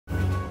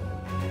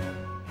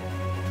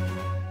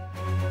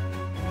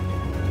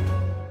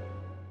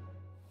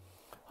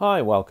Hi,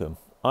 welcome.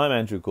 I'm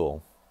Andrew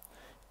Gall.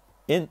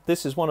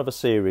 This is one of a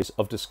series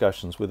of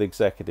discussions with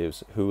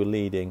executives who are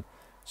leading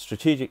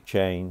strategic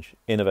change,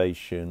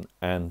 innovation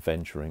and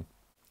venturing.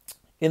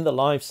 In the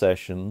live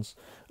sessions,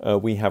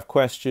 we have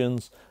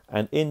questions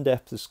and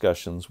in-depth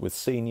discussions with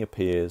senior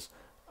peers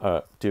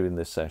during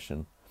this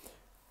session.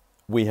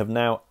 We have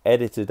now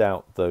edited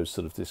out those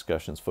sort of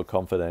discussions for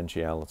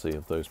confidentiality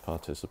of those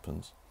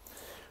participants.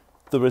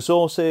 The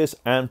resources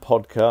and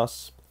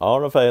podcasts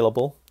are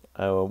available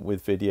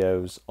with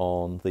videos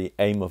on the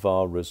Aim of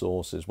Our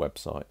Resources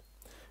website.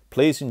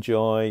 Please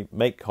enjoy,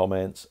 make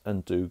comments,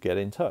 and do get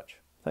in touch.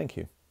 Thank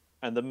you.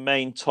 And the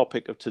main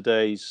topic of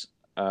today's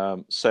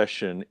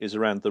session is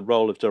around the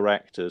role of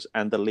directors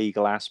and the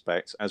legal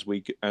aspects as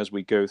we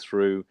go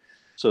through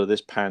sort of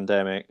this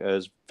pandemic,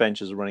 as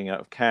ventures are running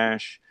out of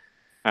cash,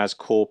 as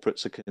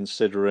corporates are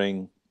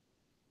considering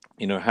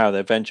how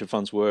their venture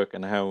funds work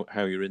and how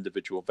your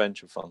individual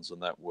venture funds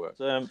and that work.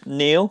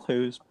 Neil,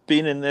 who's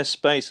been in this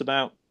space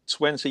about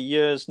 20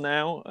 years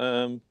now,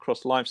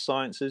 across life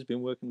sciences,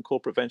 been working in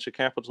corporate venture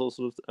capital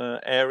sort of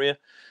area,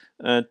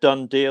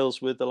 done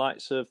deals with the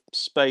likes of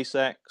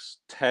SpaceX,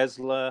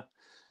 Tesla,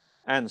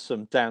 and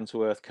some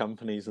down-to-earth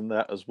companies and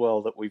that as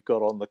well that we've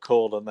got on the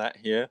call and that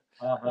here,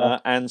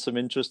 and some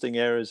interesting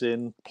areas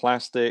in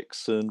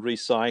plastics and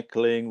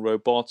recycling,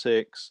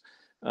 robotics,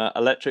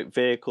 electric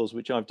vehicles,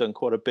 which I've done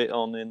quite a bit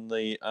on in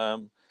the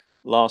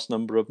last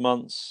number of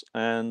months,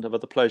 and I've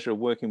had the pleasure of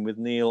working with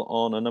Neil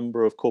on a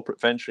number of corporate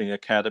venturing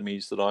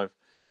academies that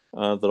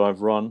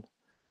I've run,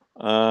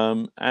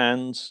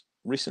 and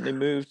recently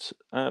moved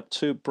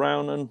to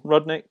Brown and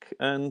Rudnick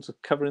and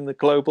covering the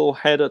global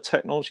head of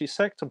technology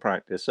sector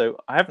practice. So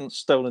I haven't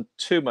stolen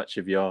too much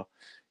of your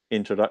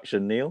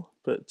introduction, Neil,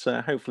 but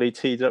hopefully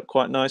teed it up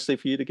quite nicely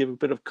for you to give a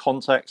bit of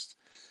context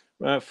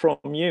from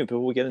you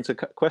before we get into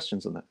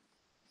questions on that.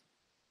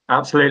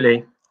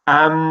 Absolutely.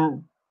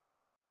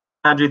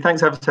 Andrew,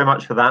 thanks ever so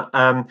much for that.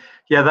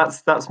 Yeah,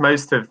 that's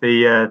most of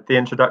the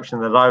introduction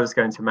that I was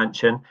going to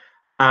mention.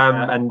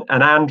 And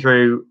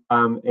Andrew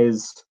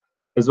is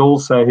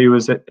also, he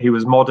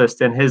was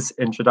modest in his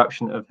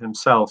introduction of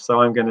himself. So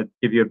I'm going to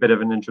give you a bit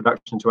of an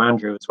introduction to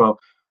Andrew as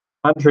well.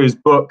 Andrew's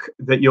book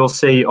that you'll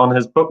see on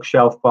his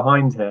bookshelf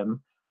behind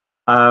him,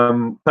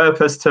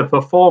 Purpose to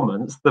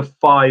Performance, the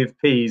 5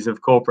 Ps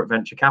of corporate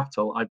venture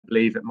capital, I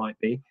believe it might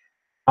be,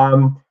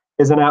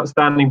 is an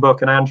outstanding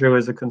book, and Andrew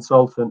is a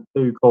consultant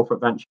to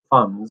corporate venture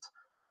funds,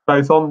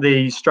 both on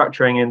the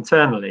structuring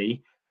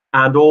internally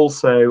and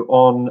also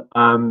on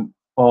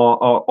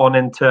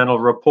internal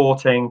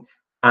reporting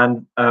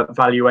and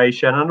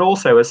valuation, and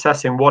also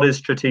assessing what is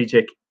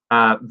strategic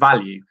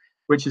value,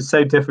 which is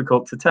so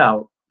difficult to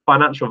tell.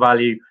 Financial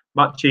value,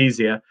 much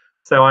easier.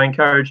 So I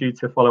encourage you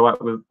to follow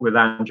up with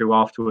Andrew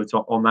afterwards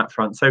on that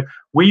front. So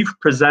we've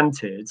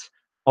presented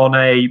on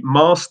a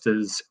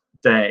Masters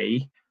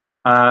Day,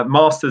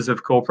 Masters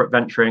of Corporate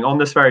Venturing, on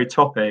this very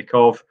topic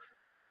of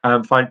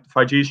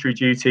fiduciary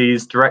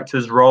duties,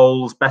 directors'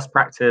 roles, best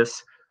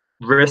practice,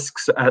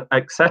 risks,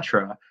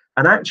 etc.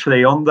 And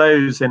actually, on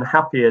those in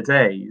happier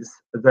days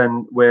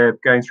than we're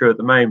going through at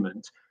the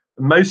moment,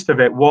 most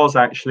of it was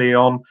actually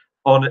on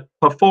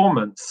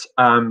performance,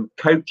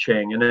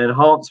 coaching and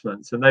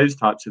enhancements and those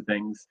types of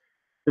things.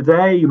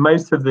 Today,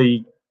 most of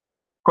the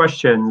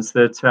questions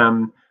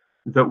that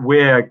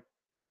we're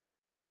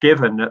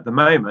given at the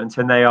moment,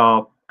 and they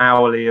are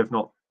hourly, if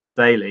not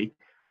daily,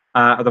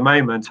 at the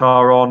moment,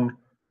 are on,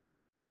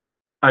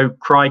 oh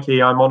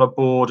crikey, I'm on a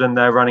board and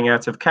they're running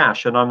out of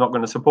cash and I'm not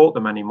going to support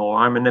them anymore.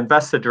 I'm an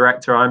investor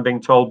director. I'm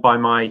being told by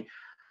my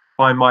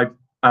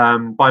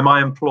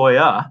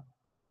employer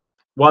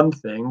one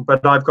thing,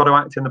 but I've got to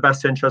act in the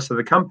best interest of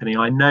the company.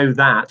 I know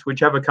that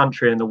whichever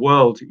country in the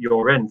world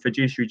you're in,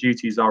 fiduciary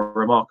duties are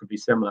remarkably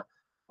similar.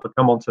 I'll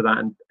come on to that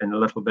in a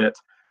little bit.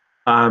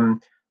 And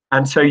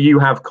so you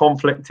have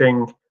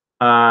conflicting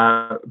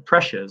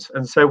pressures.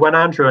 And so when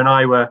Andrew and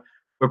I were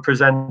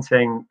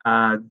presenting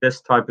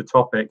this type of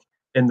topic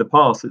in the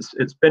past,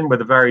 it's been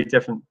with a very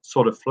different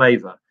sort of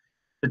flavor.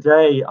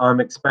 Today, I'm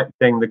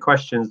expecting the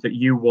questions that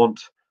you want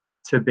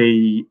to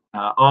be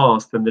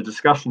asked and the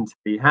discussion to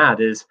be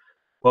had is,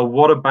 well,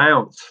 what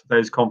about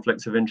those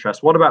conflicts of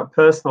interest? What about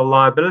personal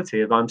liability?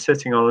 If I'm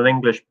sitting on an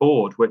English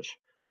board, which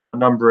a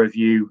number of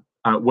you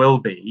will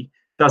be,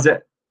 does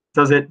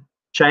it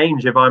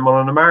change if I'm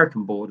on an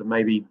American board? And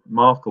maybe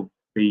Mark will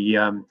be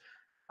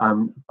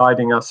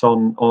guiding us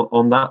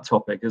on that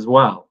topic as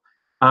well.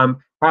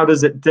 How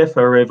does it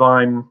differ if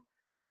I'm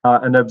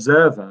an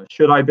observer?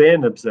 Should I be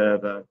an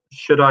observer?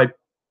 Should I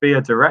be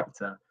a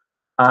director?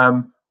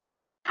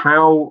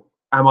 How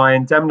am I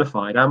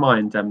indemnified? Am I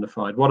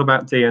indemnified? What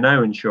about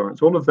D&O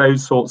insurance? All of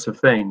those sorts of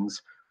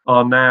things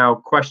are now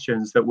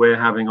questions that we're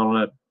having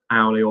on an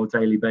hourly or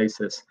daily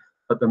basis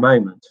at the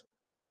moment.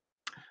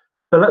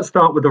 So let's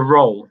start with the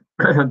role.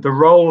 The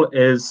role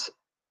is,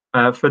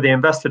 for the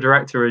investor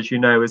director, as you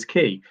know, is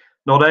key.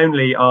 Not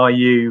only are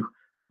you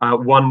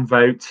one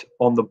vote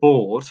on the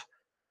board,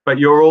 but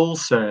you're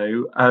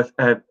also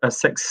a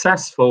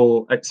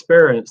successful,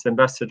 experienced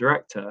investor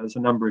director, as a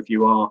number of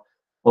you are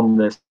on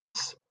this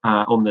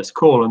on this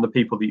call and the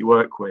people that you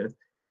work with.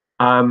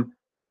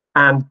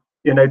 And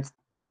you know,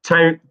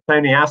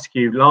 Tony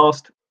Askew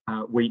last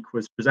week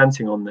was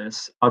presenting on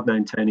this. I've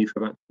known Tony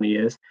for about 20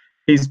 years.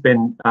 He's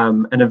been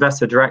an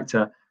investor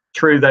director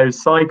through those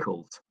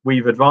cycles.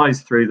 We've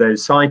advised through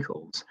those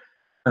cycles,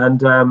 and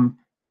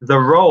the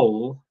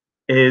role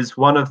is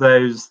one of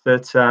those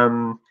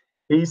that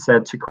he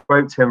said, to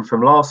quote him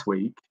from last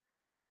week,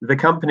 the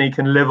company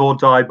can live or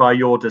die by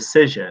your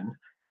decision,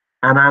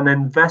 and an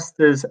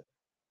investor's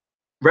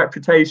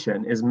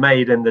reputation is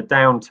made in the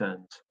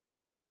downturns.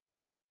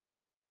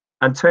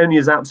 And Tony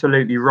is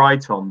absolutely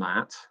right on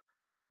that.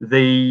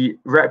 The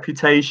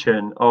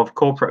reputation of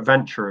corporate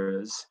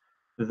venturers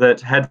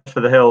that head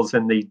for the hills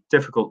in the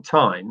difficult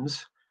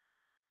times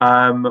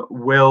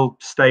will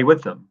stay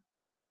with them.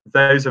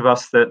 Those of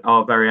us that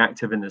are very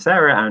active in this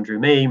area, Andrew,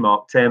 me,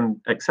 Mark, Tim,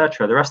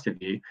 etc., the rest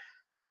of you,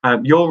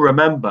 you'll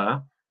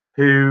remember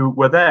who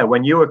were there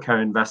when you were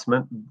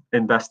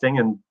investing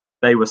and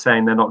they were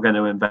saying they're not going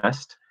to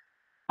invest.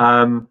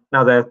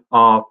 Now, there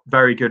are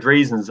very good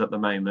reasons at the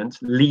moment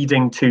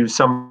leading to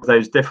some of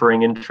those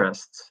differing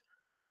interests,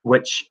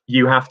 which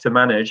you have to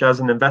manage as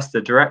an investor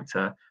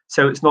director,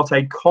 so it's not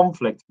a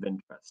conflict of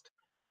interest.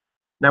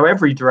 Now,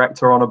 every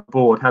director on a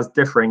board has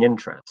differing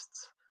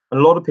interests. A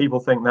lot of people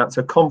think that's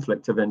a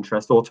conflict of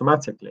interest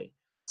automatically.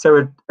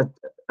 So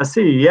a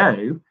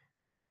CEO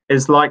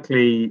is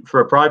likely,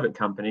 for a private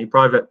company,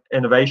 private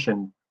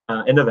innovator,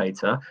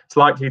 it's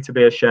likely to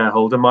be a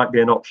shareholder, might be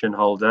an option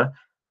holder,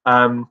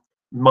 is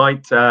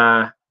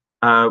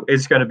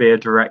going to be a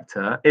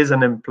director, is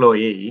an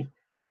employee.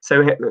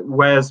 So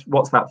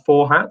what's that,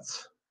 4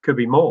 hats? Could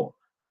be more.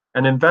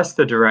 An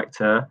investor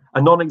director,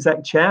 a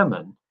non-exec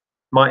chairman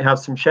might have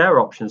some share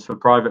options for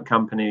private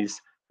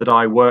companies that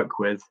I work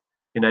with.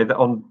 You know, that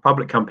on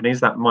public companies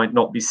that might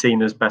not be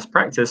seen as best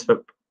practice,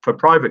 but for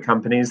private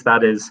companies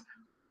that is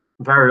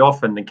very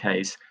often the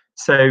case.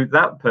 So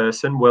that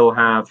person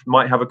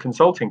might have a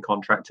consulting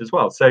contract as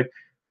well. So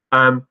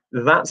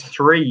that's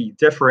 3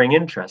 differing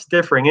interests.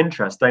 Differing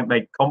interests don't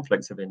make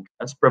conflicts of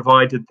interest,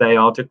 provided they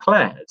are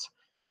declared,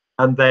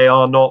 and they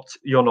are not.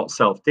 You're not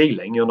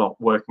self-dealing. You're not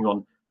working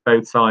on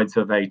both sides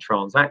of a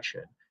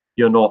transaction.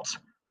 You're not,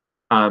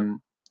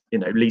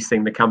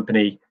 leasing the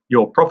company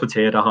your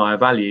property at a higher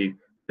value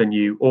than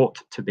you ought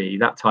to be.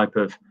 That type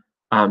of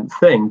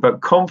thing.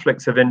 But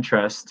conflicts of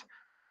interest,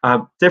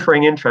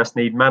 differing interests,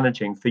 need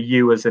managing for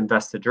you as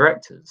investor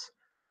directors,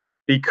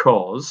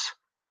 because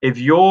if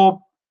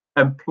your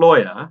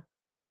employer,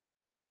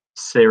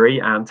 Siri,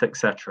 Ant,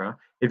 etc.,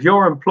 if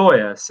your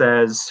employer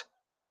says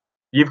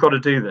you've got to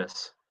do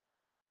this,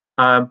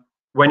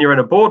 when you're in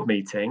a board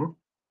meeting,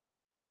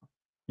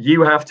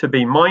 you have to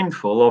be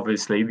mindful.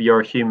 Obviously,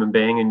 you're a human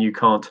being and you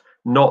can't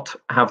not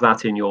have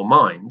that in your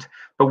mind.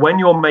 But when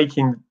you're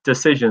making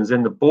decisions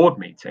in the board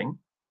meeting,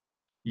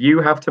 you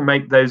have to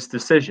make those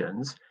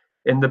decisions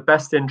in the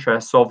best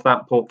interests of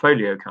that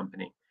portfolio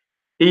company,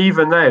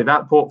 even though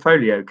that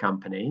portfolio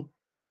company,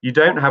 you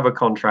don't have a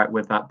contract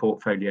with that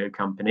portfolio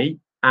company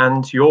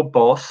and your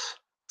boss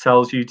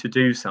tells you to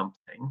do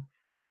something.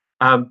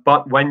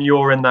 But when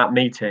you're in that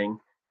meeting,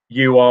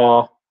 you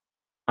are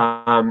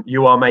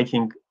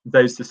making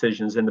those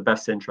decisions in the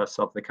best interests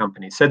of the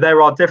company. So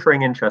there are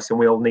differing interests and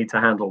we'll need to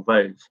handle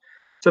those.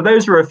 So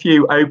those are a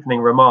few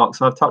opening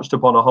remarks, and I've touched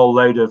upon a whole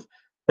load of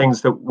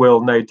things that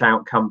we'll no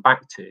doubt come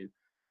back to.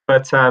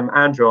 But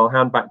Andrew, I'll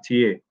hand back to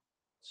you.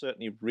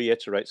 Certainly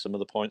reiterate some of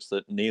the points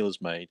that Neil has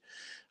made.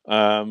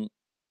 One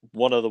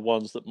of the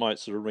ones that might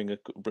sort of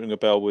ring a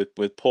bell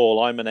with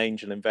Paul, I'm an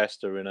angel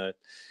investor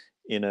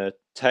in a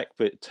tech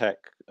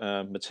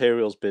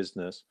materials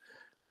business.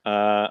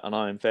 And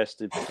I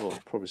invested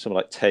probably something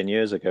like 10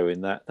 years ago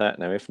in that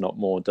now, if not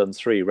more, done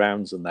 3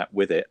 rounds and that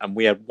with it. And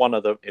we had one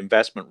of the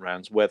investment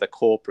rounds where the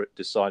corporate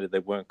decided they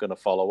weren't going to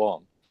follow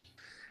on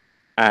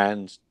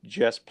and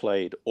just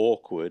played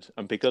awkward.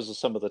 And because of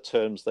some of the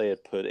terms they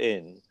had put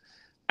in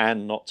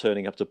and not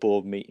turning up to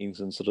board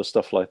meetings and sort of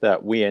stuff like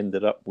that, we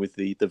ended up with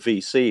the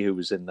VC who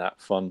was in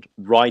that fund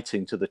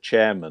writing to the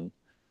chairman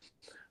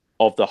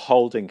of the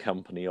holding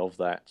company of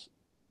that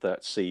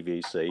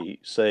CVC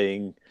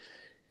saying,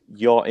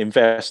 your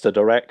investor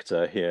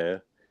director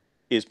here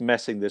is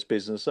messing this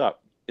business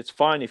up. It's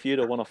fine if you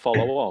don't want to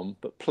follow on,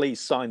 but please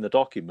sign the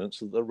documents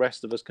so that the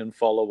rest of us can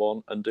follow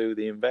on and do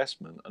the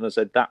investment. And I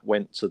said that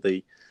went to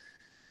the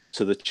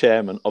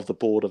chairman of the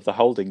board of the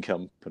holding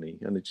company.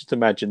 And just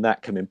imagine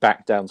that coming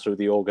back down through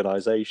the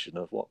organization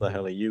of what the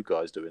hell are you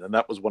guys doing? And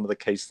that was one of the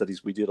case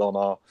studies we did on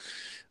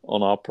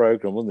our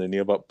program, wasn't it,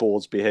 about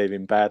boards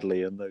behaving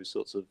badly and those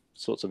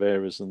sorts of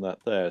areas and that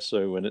there.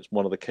 So, and it's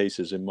one of the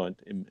cases in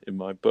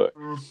my book.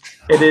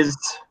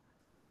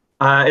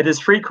 It is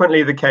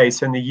frequently the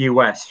case in the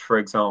US, for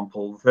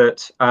example,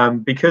 that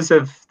because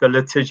of the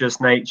litigious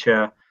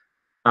nature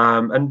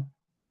and,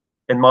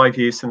 in my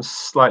view, some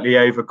slightly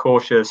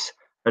overcautious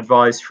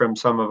advice from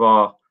some of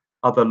our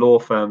other law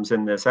firms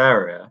in this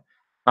area,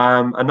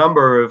 a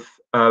number of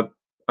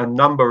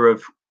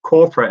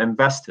corporate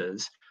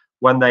investors,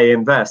 when they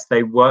invest,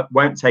 they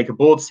won't take a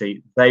board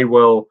seat. They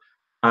will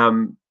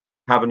have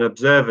have an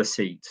observer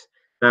seat.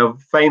 Now,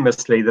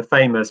 famously, the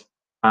famous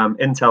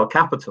Intel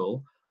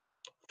Capital,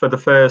 for the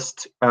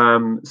first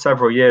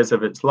several years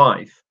of its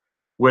life,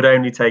 would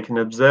only take an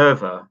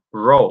observer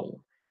role,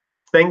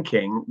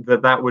 thinking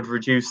that that would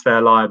reduce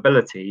their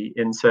liability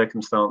in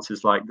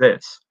circumstances like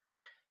this.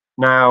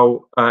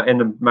 Now,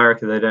 in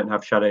America, they don't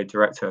have shadow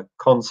director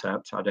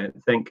concept, I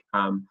don't think,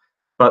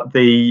 but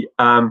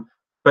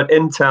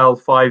Intel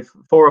 4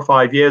 or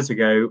 5 years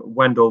ago,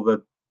 Wendell,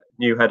 the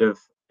new head of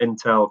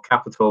Intel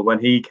Capital, when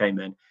he came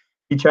in,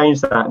 he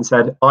changed that and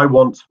said, I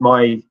want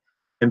my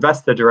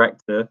investor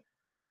directors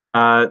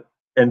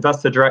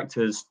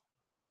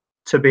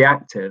to be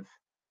active,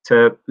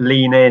 to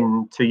lean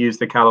in, to use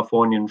the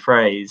Californian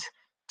phrase,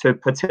 to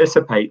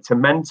participate, to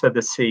mentor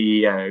the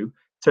CEO,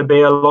 to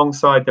be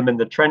alongside them in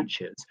the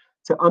trenches,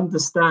 to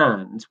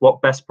understand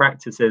what best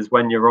practice is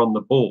when you're on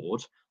the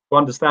board, to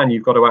understand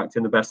you've got to act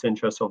in the best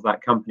interest of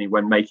that company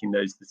when making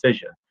those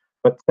decisions,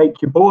 but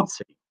take your board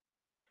seat.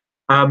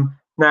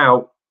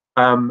 Now,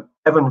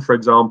 Evan, for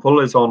example,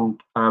 is on,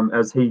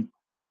 as he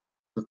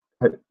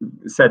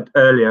said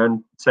earlier,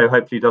 and so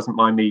hopefully doesn't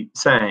mind me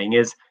saying,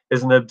 is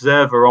an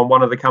observer on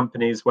one of the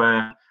companies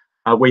where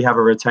we have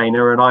a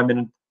retainer, and I'm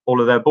in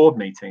all of their board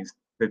meetings,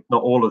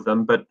 not all of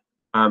them, but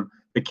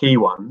the key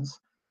ones.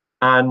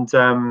 And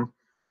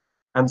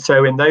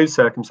so in those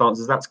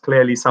circumstances, that's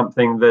clearly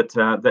something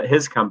that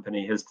his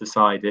company has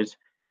decided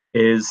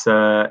is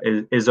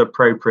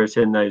appropriate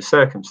in those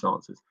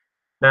circumstances.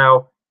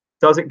 Now,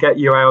 does it get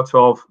you out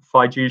of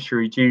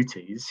fiduciary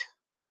duties?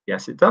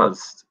 Yes, it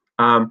does.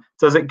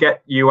 Does it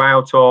get you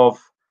out of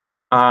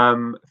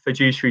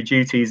fiduciary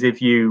duties if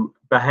you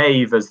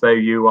behave as though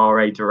you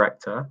are a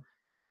director?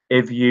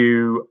 If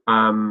you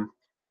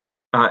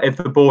if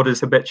the board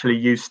is habitually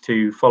used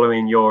to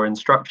following your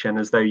instruction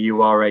as though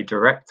you are a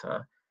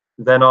director,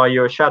 then are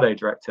you a shadow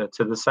director,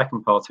 to the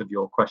second part of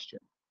your question?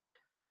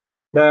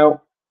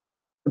 Now,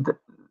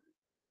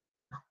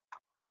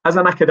 as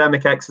an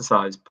academic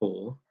exercise,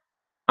 Paul,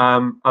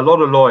 a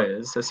lot of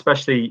lawyers,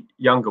 especially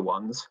younger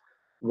ones,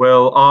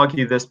 will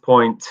argue this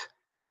point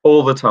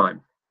all the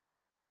time.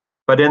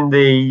 But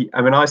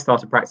I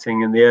started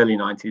practicing in the early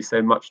 90s,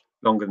 so much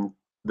longer than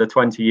the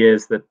 20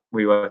 years that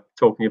we were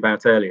talking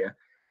about earlier.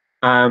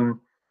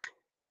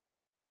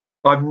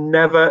 I've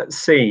never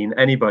seen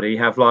anybody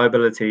have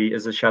liability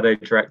as a shadow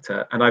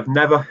director, and I've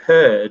never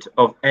heard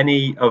of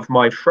any of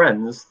my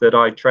friends that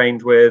I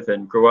trained with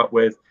and grew up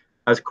with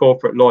as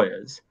corporate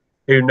lawyers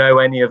who know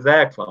any of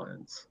their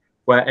clients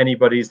where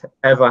anybody's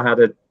ever had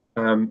a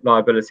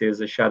liability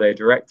as a shadow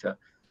director.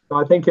 So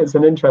I think it's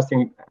an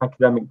interesting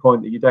academic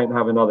point that you don't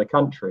have in other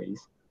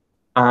countries,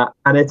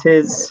 and it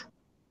is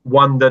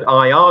one that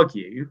I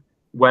argue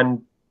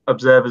when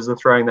observers are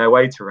throwing their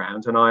weight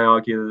around, and I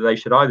argue that they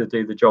should either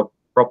do the job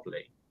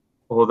properly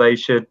or they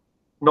should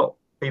not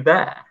be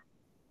there.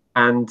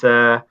 And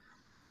so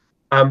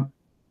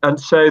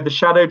the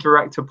shadow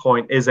director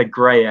point is a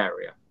grey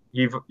area.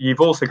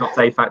 You've also got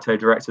de facto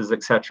directors,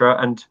 etc.,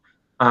 and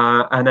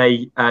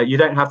you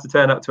don't have to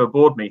turn up to a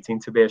board meeting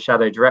to be a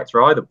shadow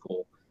director either,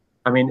 Paul.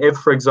 I mean, if,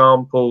 for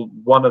example,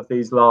 one of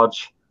these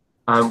large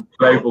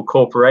global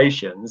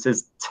corporations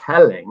is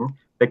telling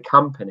the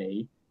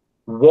company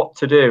what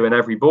to do in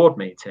every board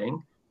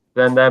meeting,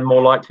 then they're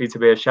more likely to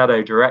be a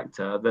shadow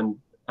director than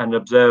an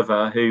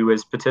observer who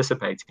is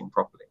participating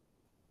properly.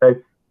 So,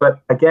 but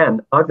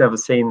again, I've never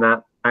seen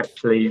that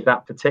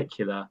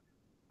particular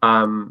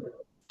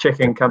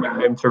chicken coming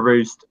home to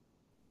roost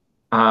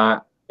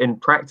in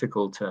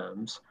practical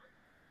terms.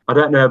 I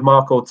don't know if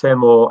Mark or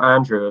Tim or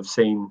Andrew have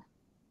seen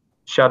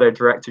shadow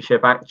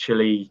directorship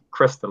actually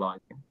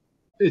crystallizing.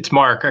 It's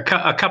Mark. A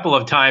couple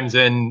of times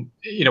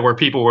where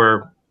people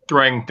were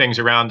throwing things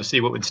around to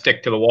see what would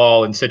stick to the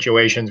wall in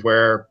situations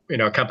where,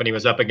 a company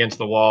was up against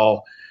the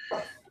wall,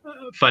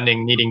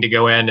 funding needing to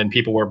go in, and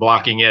people were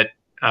blocking it.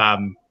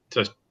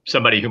 So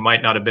somebody who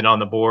might not have been on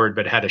the board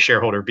but had a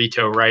shareholder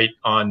veto right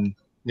on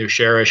new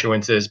share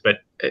issuances, but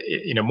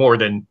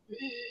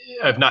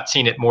I've not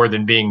seen it more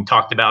than being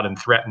talked about and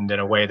threatened in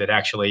a way that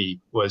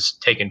actually was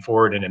taken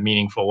forward in a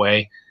meaningful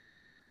way.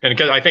 And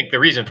because I think the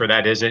reason for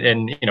that is,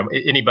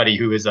 anybody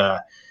who is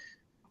a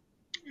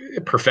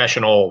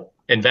professional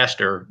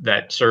investor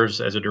that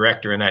serves as a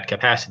director in that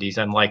capacity is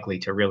unlikely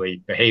to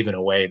really behave in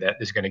a way that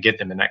is going to get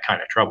them in that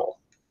kind of trouble.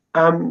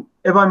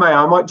 If I may,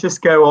 I might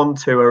just go on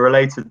to a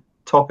related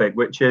topic,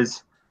 which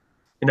is,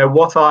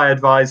 what I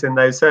advise in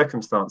those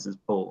circumstances,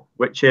 Paul,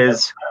 which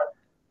is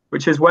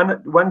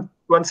when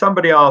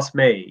somebody asks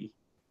me,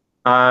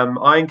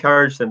 I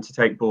encourage them to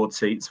take board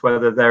seats,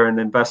 whether they're an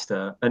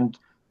investor. And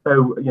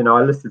so,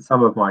 I listed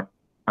some of my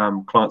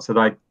clients that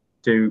I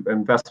do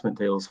investment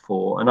deals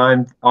for,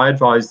 and I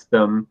advise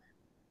them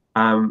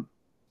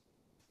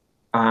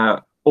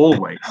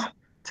always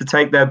to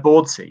take their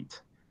board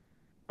seat.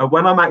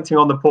 When I'm acting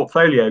on the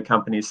portfolio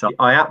company side,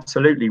 I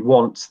absolutely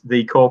want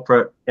the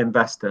corporate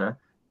investor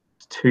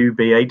to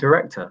be a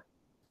director,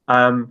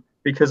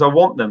 because I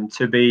want them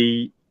to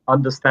be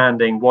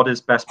understanding what is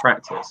best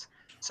practice.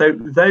 So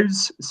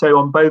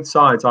on both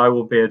sides, I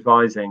will be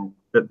advising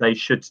that they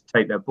should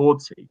take their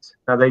board seats.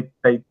 Now, they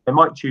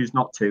might choose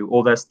not to,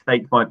 or their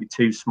stake might be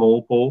too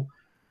small for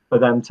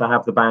them to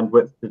have the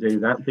bandwidth to do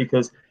that,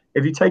 because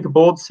if you take a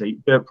board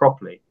seat, do it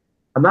properly.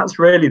 And that's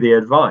really the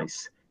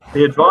advice.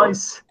 The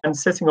advice and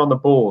sitting on the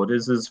board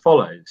is as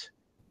follows.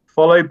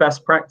 Follow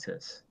best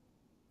practice.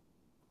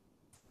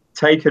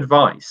 Take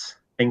advice,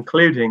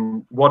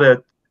 including what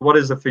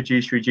is a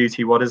fiduciary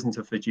duty, what isn't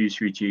a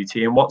fiduciary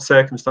duty, and what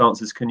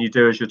circumstances can you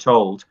do as you're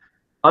told.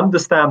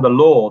 Understand the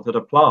law that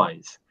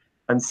applies.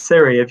 And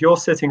Siri, if you're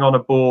sitting on a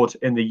board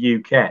in the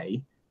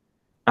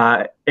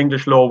UK,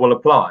 English law will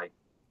apply.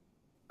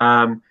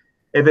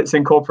 If it's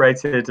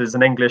incorporated as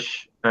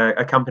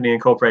a company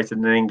incorporated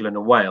in England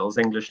and Wales,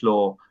 English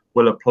law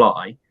will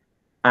apply.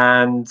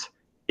 And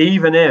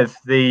even if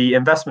the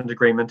investment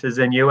agreement is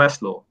in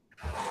US law,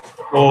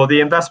 or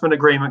the investment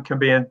agreement can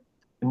be in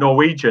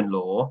Norwegian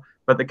law,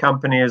 but the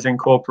company is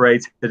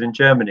incorporated in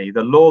Germany,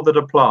 the law that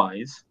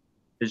applies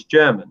is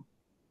German.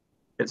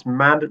 It's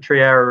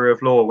mandatory area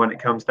of law when it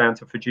comes down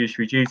to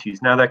fiduciary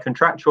duties. Now, there are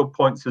contractual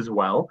points as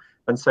well,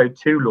 and so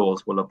two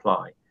laws will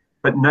apply.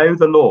 But know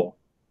the law.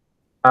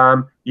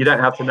 You don't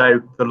have to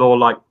know the law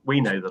like we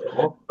know the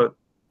law,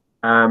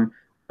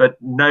 but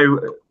know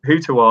who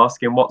to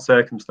ask in what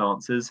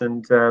circumstances,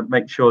 and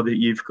make sure that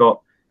you've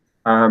got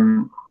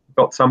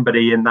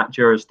somebody in that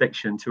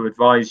jurisdiction to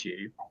advise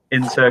you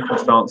in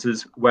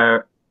circumstances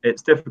where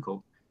it's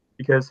difficult.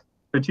 Because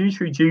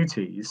fiduciary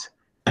duties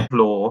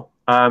law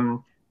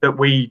that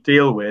we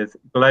deal with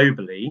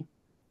globally,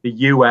 the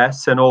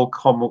US and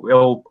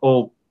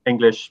all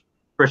English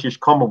British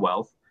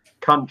Commonwealth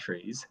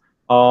countries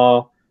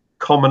are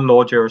common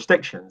law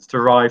jurisdictions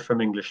derived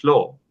from English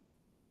law.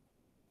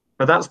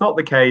 But that's not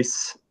the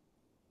case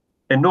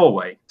in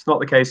Norway. It's not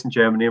the case in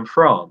Germany and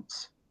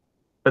France.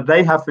 But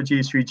they have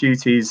fiduciary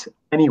duties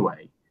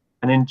anyway.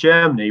 And in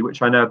Germany,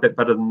 which I know a bit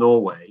better than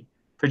Norway,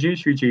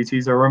 fiduciary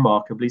duties are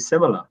remarkably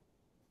similar.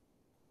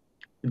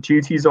 The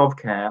duties of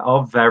care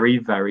are very,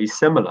 very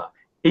similar,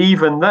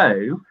 even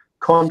though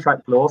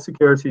contract law,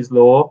 securities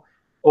law,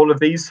 all of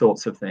these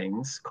sorts of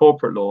things,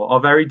 corporate law, are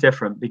very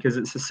different because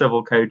it's a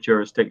civil code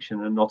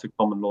jurisdiction and not a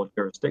common law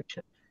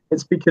jurisdiction.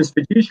 It's because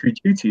fiduciary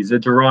duties are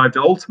derived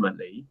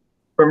ultimately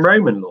from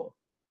Roman law.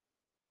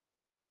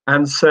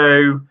 And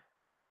so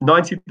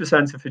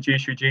 90% of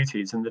fiduciary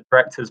duties and the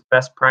director's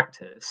best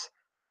practice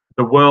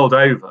the world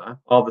over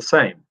are the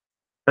same.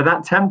 But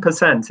that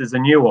 10% is a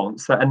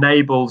nuance that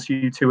enables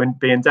you to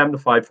be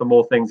indemnified for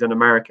more things in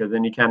America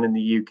than you can in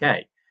the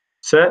UK,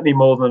 certainly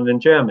more than in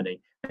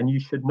Germany. And you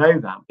should know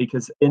that,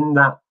 because in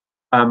that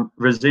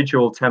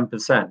residual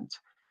 10%,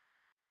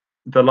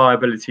 the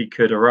liability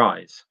could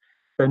arise.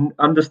 So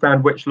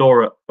understand which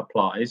law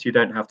applies. You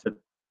don't have to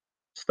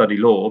study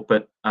law,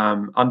 but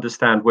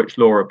understand which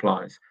law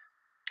applies.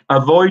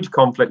 Avoid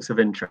conflicts of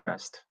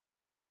interest.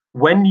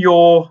 When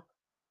your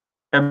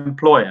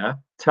employer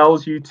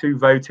tells you to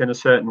vote in a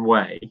certain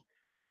way,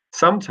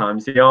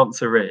 sometimes the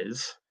answer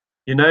is,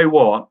 you know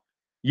what,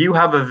 you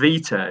have a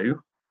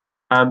veto,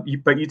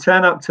 but you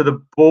turn up to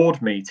the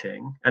board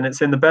meeting and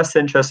it's in the best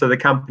interest of the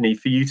company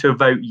for you to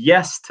vote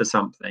yes to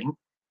something,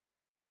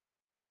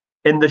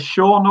 in the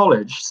sure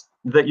knowledge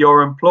that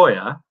your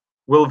employer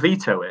will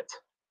veto it.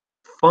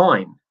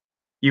 Fine.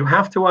 You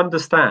have to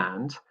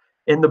understand,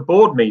 in the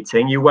board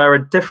meeting, you wear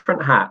a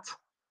different hat.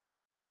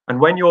 And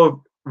when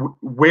you're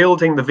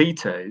wielding the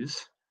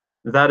vetoes,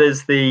 that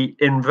is the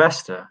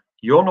investor.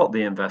 You're not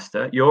the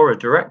investor, you're a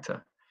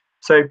director.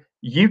 So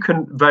you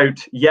can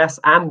vote yes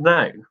and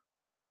no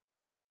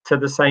to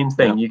the same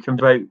thing. You can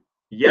vote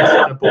yes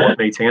at a board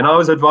meeting. And I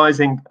was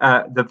advising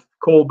the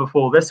call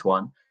before this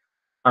one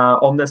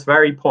on this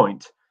very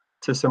point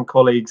to some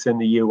colleagues in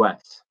the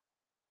US.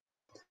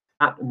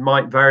 That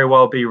might very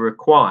well be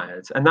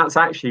required. And that's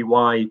actually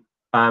why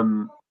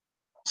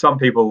some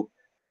people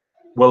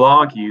will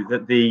argue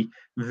that the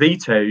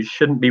vetoes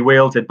shouldn't be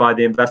wielded by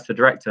the investor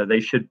director. They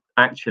should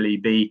actually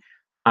be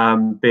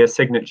a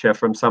signature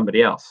from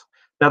somebody else.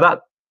 Now,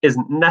 that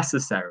isn't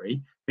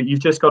necessary, but you've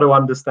just got to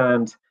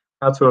understand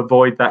how to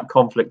avoid that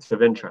conflict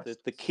of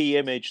interest. The key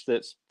image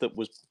that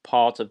was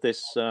part of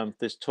this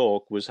this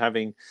talk was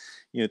having,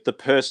 the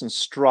person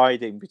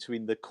striding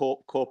between the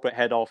corporate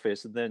head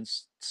office and then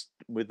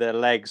with their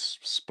legs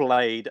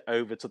splayed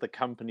over to the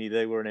company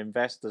they were an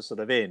investor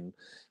sort of in,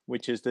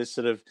 which is this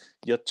sort of,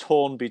 you're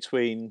torn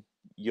between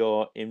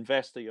your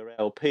investor, your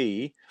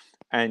LP,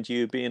 and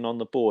you being on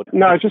the board.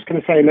 No, I was just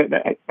going to say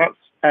that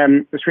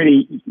that's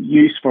really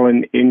useful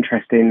and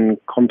interesting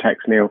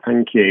context, Neil.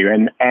 Thank you.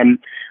 And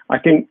I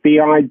think the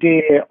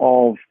idea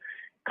of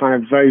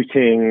kind of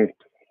voting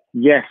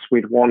yes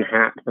with one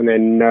hat and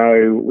then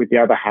no with the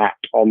other hat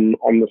on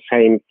the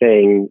same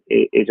thing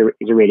is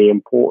a really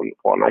important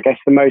one. I guess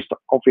the most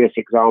obvious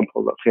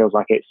example that feels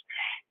like it's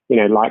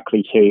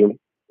likely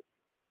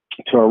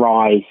to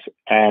arise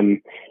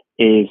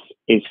is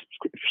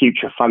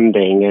future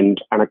funding and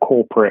a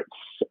corporate's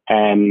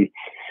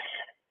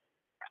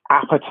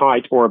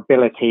appetite or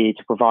ability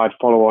to provide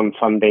follow-on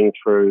funding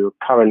through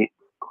current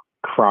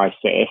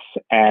crisis,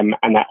 and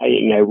that,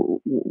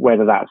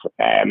 whether that's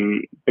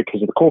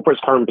because of the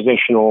corporate's current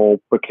position or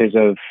because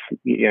of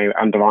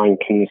underlying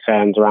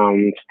concerns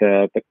around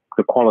the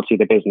quality of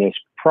the business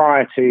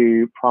prior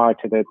to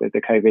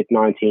the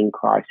COVID-19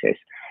 crisis.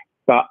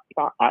 But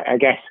I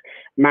guess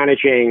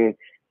managing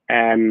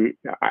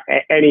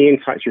any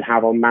insights you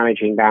have on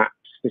managing that,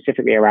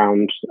 specifically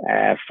around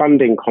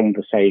funding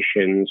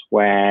conversations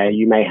where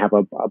you may have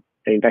an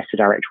investor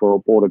director or a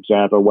board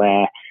observer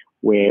where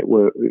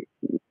we're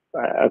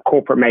a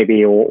corporate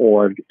maybe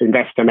or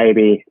investor may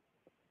be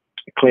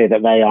clear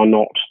that they are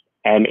not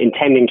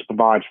intending to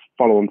provide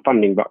follow-on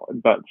funding,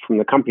 but from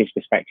the company's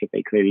perspective,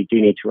 they clearly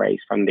do need to raise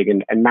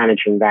funding, and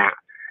managing that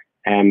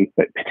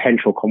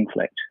potential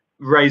conflict.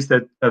 Raised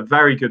a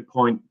very good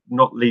point,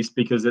 not least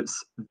because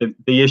it's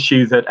the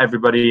issue that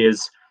everybody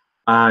is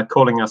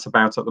calling us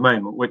about at the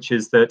moment, which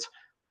is that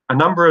a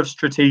number of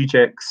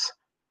strategics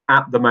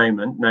at the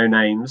moment, no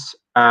names,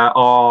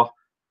 are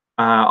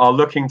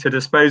looking to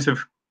dispose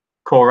of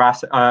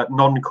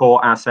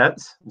non-core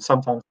assets, and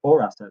sometimes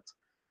core assets,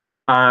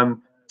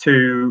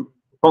 to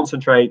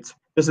concentrate.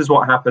 This is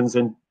what happens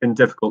in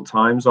difficult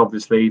times,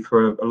 obviously,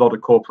 for a lot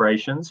of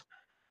corporations.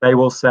 They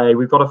will say,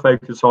 we've got to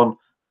focus on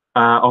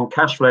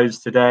cash flows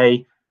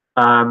today,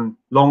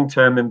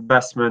 long-term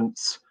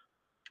investments,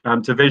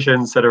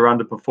 divisions that are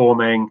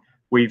underperforming.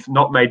 We've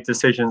not made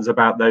decisions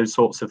about those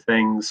sorts of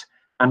things,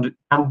 and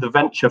the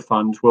venture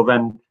fund will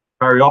then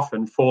very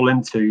often fall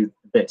into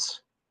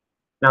this.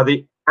 Now,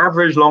 the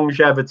average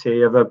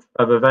longevity of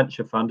a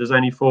venture fund is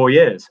only 4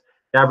 years.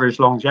 The average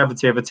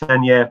longevity of a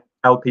 10-year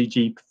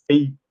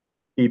LPGP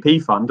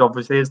fund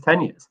obviously is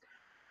 10 years,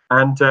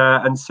 and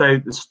so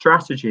the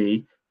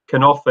strategy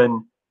can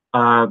often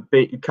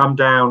come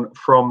down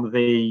from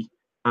the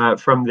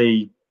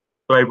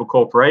global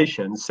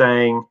corporations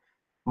saying,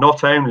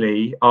 not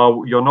only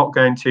you're not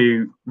going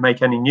to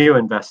make any new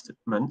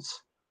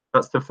investments.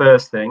 That's the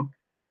first thing,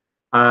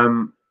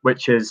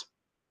 which is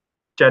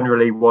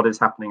generally what is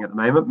happening at the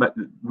moment.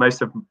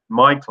 Most of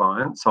my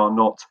clients are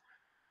not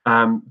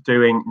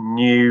doing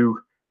new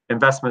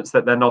investments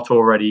that they're not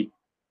already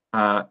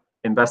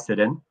invested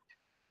in.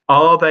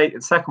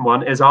 Second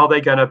one is, are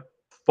they going to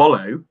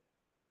follow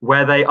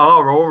where they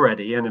are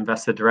already an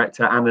investor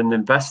director and an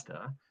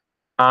investor?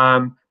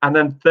 And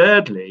then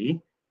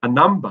thirdly, a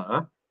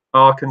number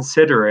are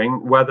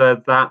considering whether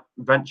that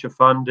venture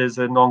fund is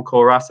a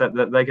non-core asset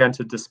that they're going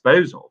to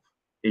dispose of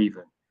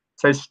even.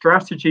 So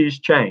strategies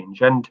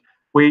change, and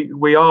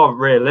we are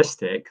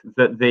realistic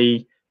that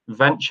the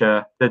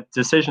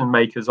decision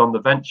makers on the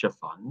venture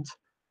fund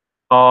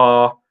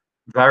are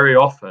very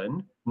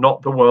often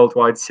not the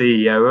worldwide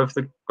CEO of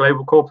the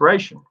global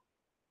corporation,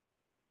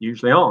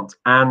 usually aren't.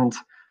 And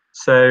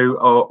so,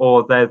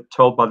 or they're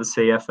told by the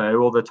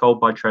CFO, or they're told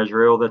by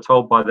Treasury, or they're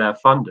told by their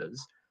funders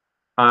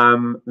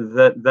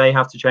that they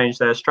have to change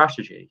their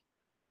strategy.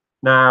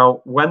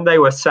 Now, when they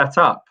were set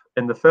up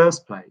in the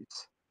first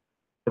place,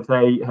 if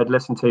they had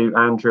listened to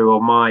Andrew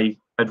or my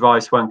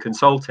advice when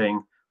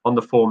consulting on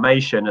the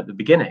formation at the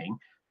beginning,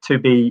 to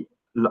be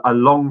a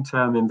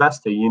long-term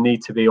investor, you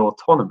need to be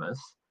autonomous.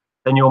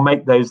 Then you'll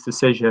make those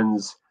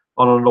decisions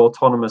on an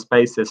autonomous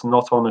basis,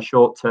 not on a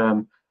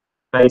short-term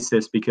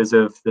basis because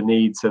of the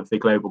needs of the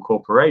global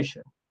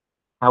corporation.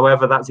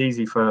 However, that's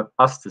easy for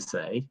us to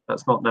say.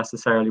 That's not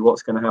necessarily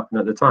what's going to happen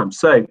at the time.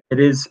 So it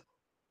is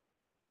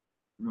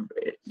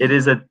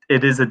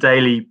a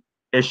daily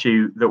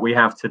issue that we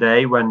have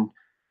today when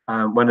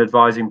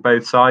advising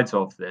both sides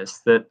of this,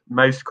 that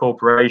most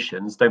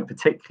corporations don't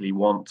particularly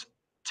want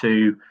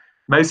to.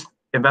 Most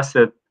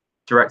investor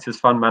directors,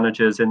 fund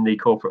managers in the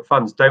corporate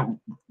funds don't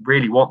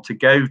really want to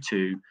go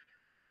to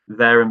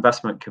their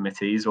investment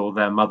committees or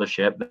their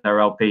mothership, their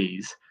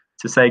LPs,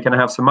 to say, can I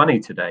have some money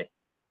today?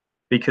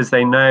 Because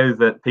they know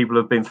that people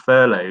have been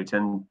furloughed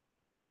and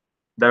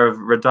there are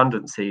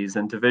redundancies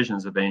and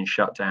divisions are being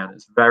shut down.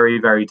 It's very,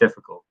 very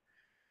difficult.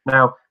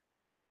 Now,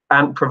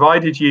 and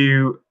provided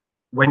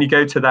when you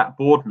go to that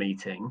board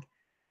meeting,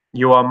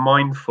 you are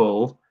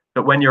mindful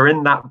that when you're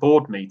in that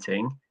board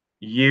meeting,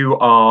 you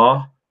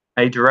are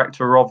a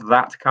director of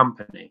that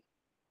company.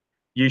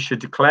 You should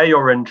declare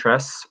your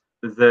interests,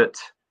 that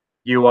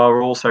you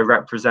are also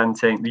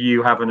representing,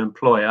 you have an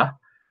employer,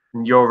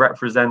 and you're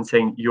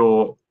representing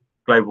your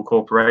global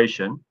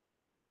corporation,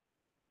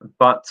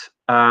 but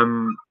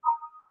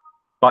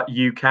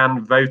you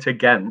can vote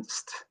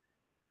against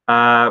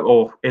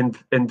or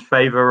in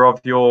favor of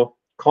your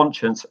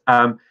conscience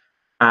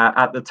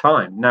at the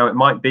time. Now, it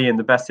might be in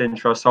the best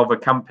interest of a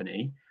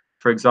company,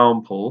 for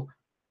example,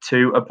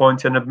 to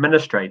appoint an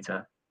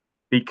administrator,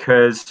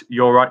 because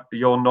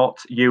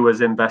you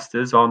as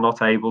investors are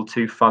not able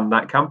to fund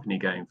that company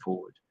going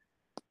forward.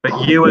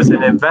 But you as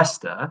an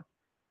investor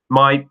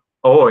might,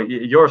 or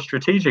you're a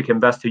strategic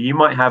investor, you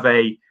might have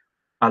a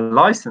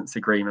license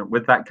agreement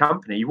with that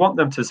company. You want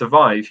them to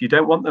survive. You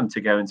don't want them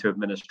to go into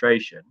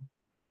administration,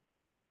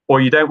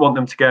 or you don't want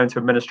them to go into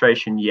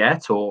administration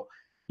yet, or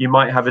you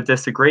might have a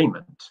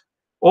disagreement,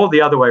 or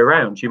the other way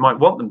around. You might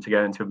want them to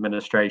go into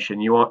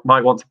administration. You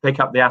might want to pick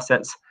up the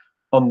assets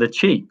on the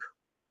cheap.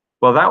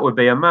 well, that would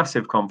be a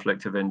massive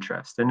conflict of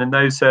interest. And in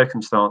those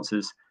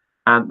circumstances,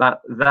 and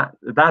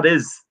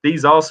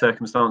these are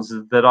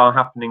circumstances that are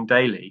happening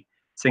daily.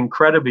 It's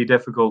incredibly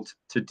difficult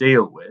to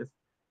deal with.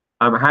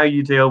 How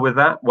you deal with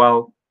that?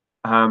 Well,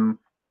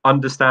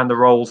 understand the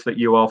roles that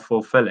you are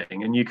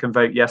fulfilling, and you can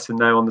vote yes and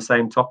no on the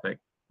same topic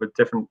with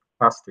different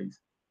capacities.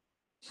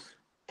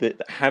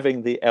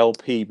 Having the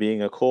LP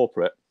being a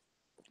corporate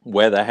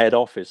where the head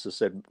office has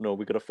said, no,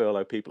 we've got to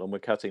furlough people and we're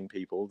cutting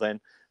people, then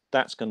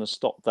that's going to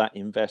stop that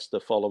investor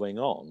following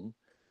on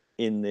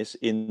in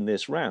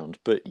this round.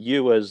 But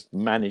you, as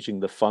managing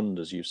the fund,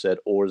 as you said,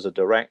 or as a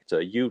director,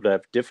 you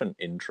have different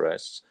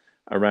interests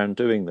around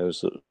doing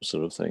those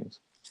sort of things.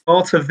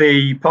 Part of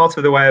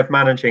the way of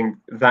managing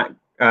that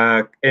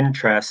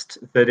interest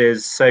that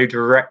is so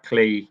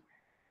directly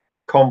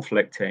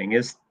conflicting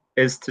is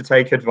to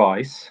take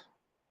advice,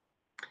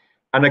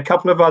 and a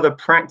couple of other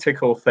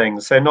practical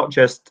things. So not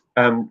just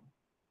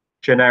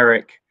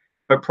generic,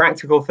 but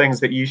practical things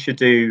that you should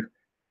do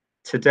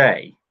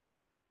today.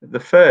 The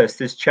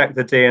first is check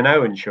the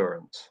D&O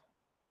insurance.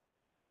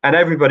 And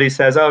everybody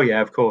says, oh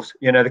yeah, of course,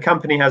 the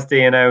company has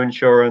D&O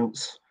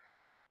insurance.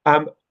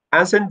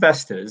 As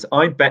investors,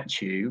 I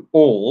bet you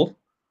all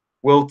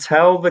will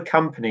tell the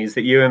companies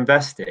that you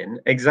invest in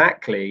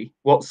exactly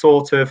what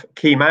sort of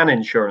key man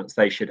insurance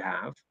they should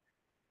have.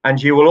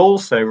 And you will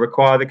also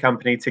require the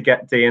company to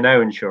get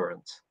D&O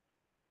insurance.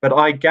 But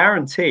I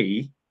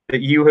guarantee that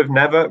you have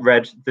never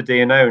read the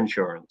D&O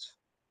insurance.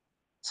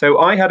 So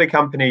I had a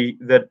company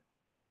that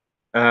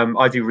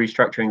I do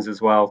restructurings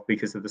as well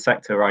because of the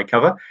sector I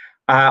cover.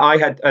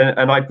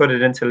 And I put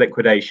it into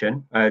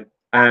liquidation,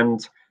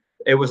 and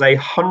it was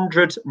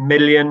 $100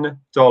 million,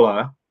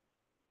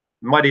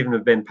 might even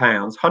have been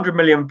pounds, £100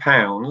 million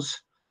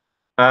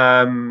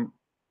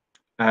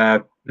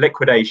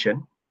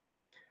liquidation,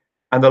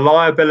 and the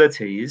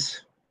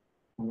liabilities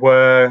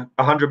were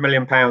 £100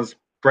 million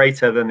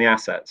greater than the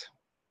assets.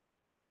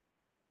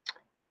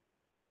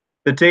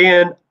 The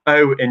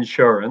D&O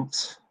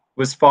insurance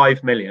was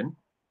 £5 million,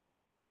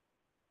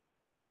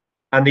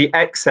 and the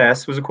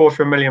excess was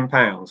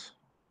 £250,000.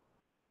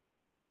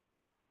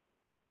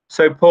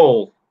 So,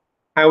 Paul,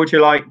 how would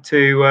you like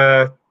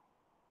to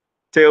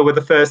deal with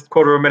the first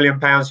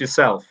 £250,000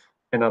 yourself?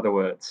 In other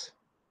words,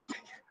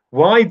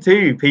 why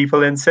do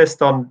people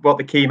insist on what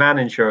the key man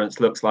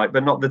insurance looks like,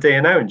 but not the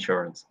D&O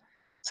insurance?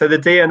 So the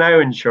D&O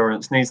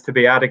insurance needs to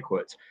be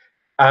adequate.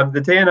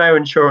 The D&O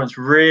insurance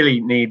really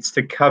needs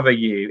to cover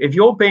you.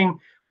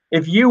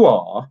 If you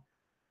are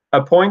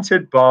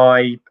appointed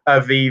by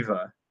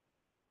Aviva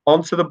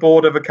onto the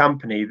board of a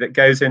company that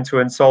goes into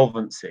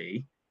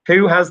insolvency,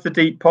 who has the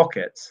deep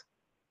pockets?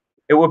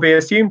 It will be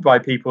assumed by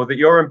people that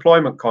your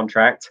employment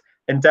contract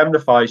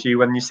indemnifies you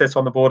when you sit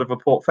on the board of a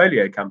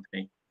portfolio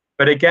company.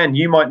 But again,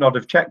 you might not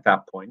have checked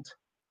that point.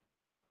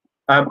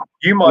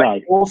 You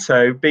might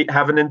also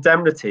have an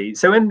indemnity.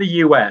 So in the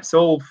US,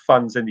 all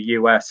funds in the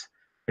US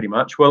pretty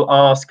much will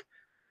ask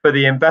for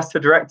the investor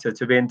director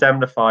to be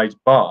indemnified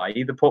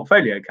by the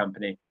portfolio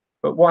company.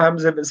 But what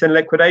happens if it's in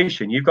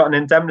liquidation? You've got an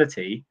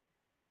indemnity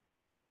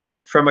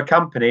from a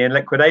company in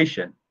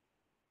liquidation.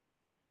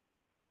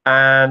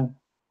 And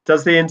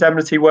does the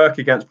indemnity work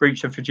against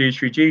breach of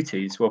fiduciary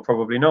duties? Well,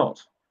 probably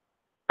not.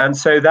 And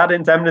so that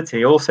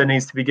indemnity also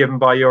needs to be given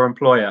by your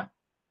employer.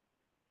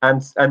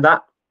 And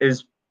that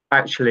is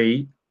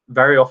actually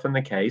very often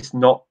the case,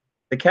 not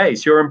the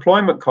case. Your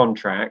employment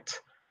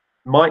contract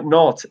might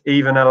not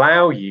even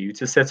allow you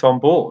to sit on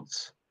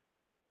boards.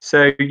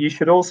 So you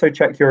should also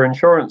check your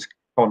insurance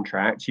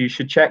contract. You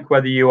should check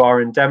whether you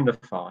are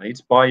indemnified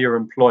by your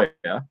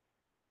employer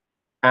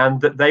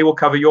and that they will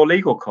cover your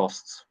legal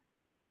costs.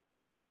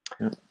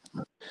 Yeah.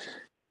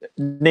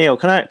 Neil,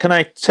 can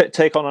I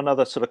take on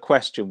another sort of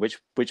question, which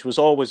was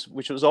always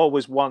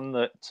one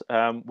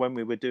that when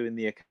we were doing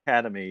the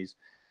academies,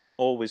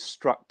 always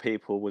struck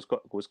people, was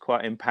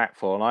quite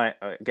impactful. And I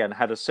again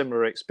had a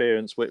similar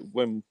experience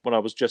when I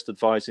was just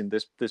advising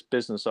this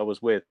business I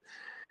was with.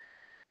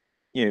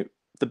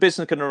 The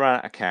business can run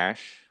out of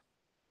cash,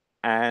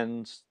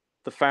 and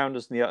the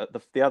founders and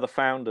the other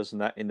founders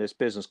in this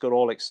business got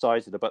all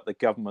excited about the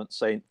government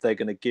saying they're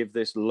going to give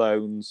this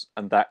loans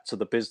and that to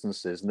the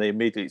businesses, and they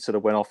immediately sort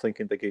of went off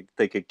thinking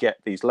they could get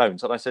these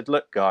loans. And I said,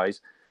 look,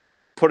 guys,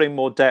 putting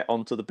more debt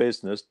onto the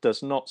business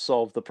does not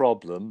solve the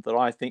problem that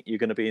I think you're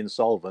going to be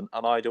insolvent,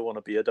 and I don't want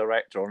to be a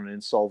director on an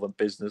insolvent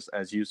business,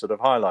 as you sort of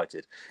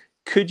highlighted.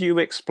 Could you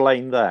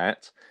explain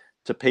that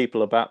to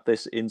people about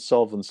this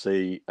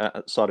insolvency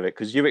side of it?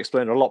 Because you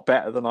explained a lot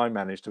better than I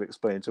managed to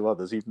explain to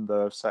others, even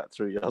though I've sat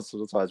through your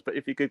sort of times. But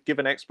if you could give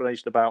an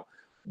explanation about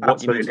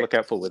what you need to look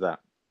out for with that.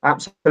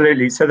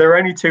 Absolutely. So there are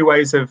only two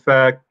ways of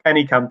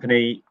any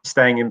company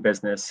staying in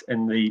business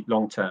in the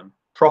long term: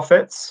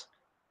 profits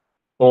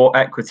or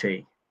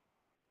equity.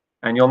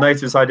 And you'll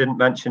notice I didn't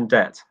mention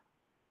debt.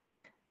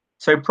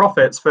 So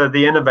profits for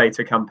the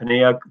innovator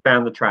company are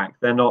down the track.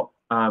 They're not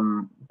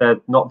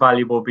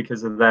valuable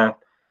because of their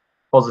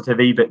positive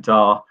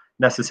EBITDA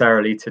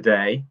necessarily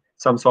today.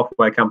 Some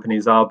software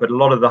companies are, but a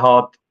lot of the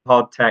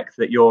hard tech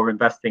that you're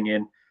investing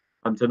in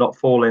do not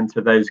fall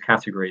into those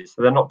categories.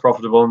 So they're not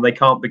profitable, and they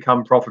can't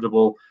become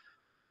profitable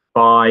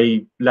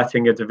by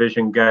letting a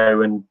division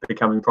go and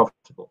becoming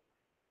profitable.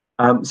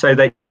 So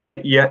they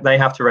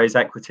have to raise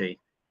equity.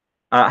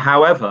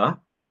 However,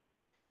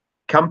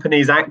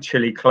 companies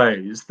actually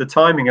close. The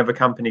timing of a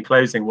company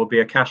closing will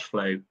be a cash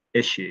flow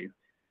issue.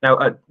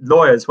 Now,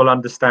 lawyers will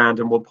understand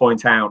and will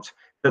point out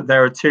that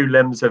there are two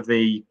limbs of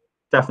the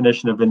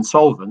definition of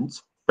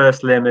insolvent.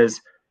 First limb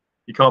is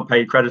you can't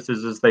pay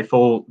creditors as they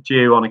fall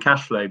due on a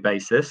cash flow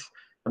basis.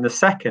 And the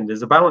second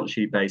is a balance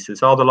sheet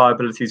basis. Are the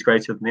liabilities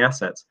greater than the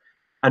assets?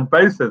 And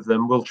both of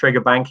them will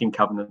trigger banking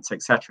covenants,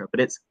 etc. But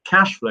it's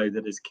cash flow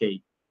that is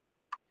key.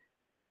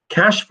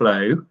 Cash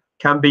flow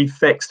can be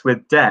fixed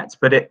with debt,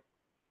 but it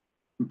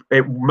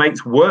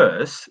makes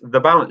worse the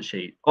balance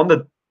sheet. On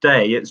the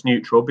day, it's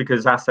neutral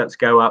because assets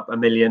go up $1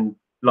 million,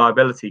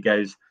 liability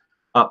goes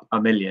up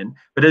 $1 million.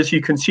 But as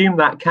you consume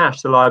that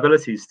cash, the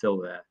liability is still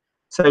there.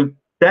 So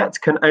debt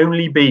can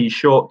only be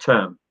short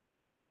term,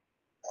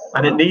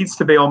 and it needs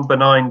to be on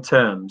benign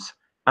terms.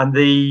 And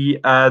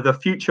the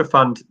future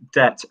fund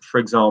debt, for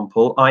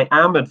example, I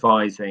am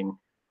advising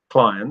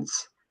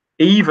clients,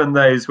 even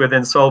those with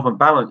insolvent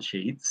balance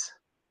sheets,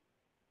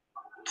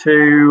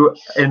 to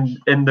in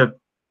the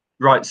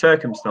right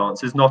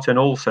circumstances, not in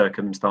all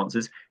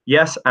circumstances,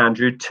 yes,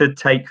 Andrew, to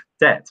take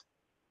debt.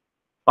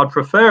 I'd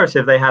prefer it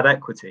if they had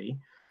equity,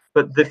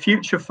 but the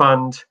future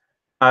fund,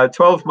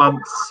 12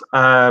 months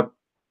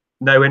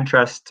no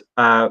interest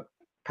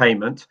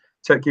payment,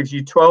 so it gives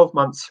you 12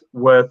 months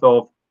worth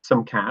of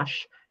some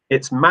cash.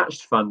 It's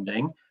matched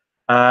funding.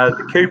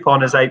 The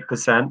coupon is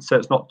 8%, so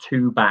it's not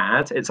too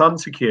bad. It's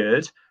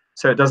unsecured,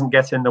 so it doesn't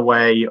get in the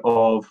way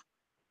of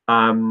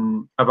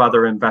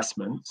other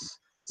investments.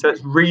 So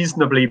it's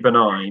reasonably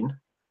benign,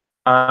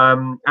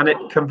 and it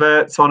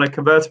converts on a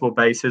convertible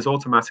basis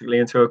automatically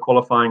into a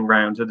qualifying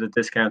round at a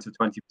discount of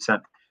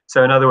 20%.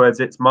 So in other words,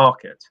 it's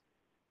market.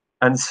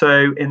 And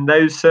so in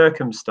those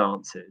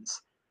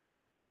circumstances,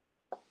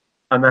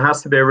 and there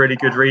has to be a really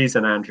good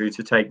reason, Andrew,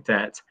 to take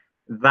debt,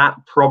 that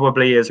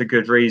probably is a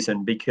good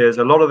reason, because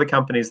a lot of the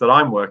companies that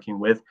I'm working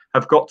with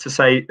have got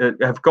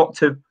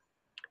to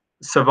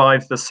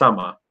survive the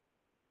summer.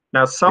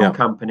 Now, some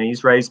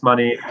companies raise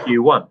money at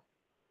Q1,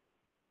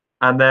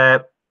 and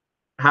they're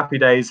happy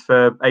days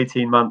for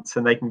 18 months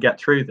and they can get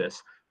through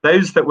this.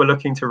 Those that were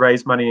looking to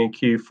raise money in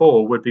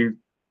Q4 would be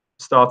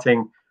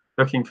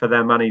looking for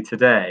their money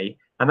today,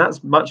 and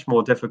that's much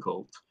more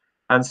difficult.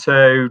 And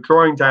so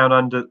drawing down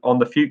on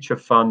the future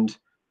fund,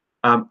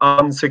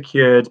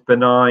 unsecured,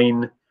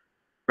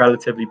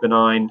 relatively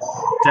benign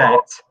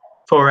debt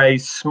for a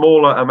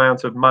smaller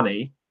amount of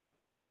money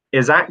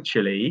is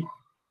actually,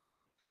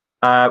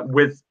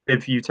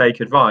 if you take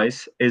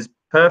advice, is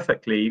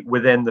perfectly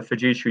within the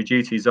fiduciary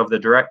duties of the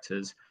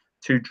directors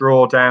to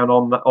draw down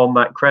on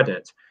that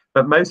credit.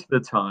 But most of the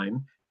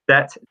time,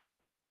 debt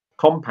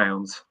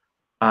compounds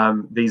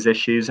these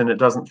issues, and it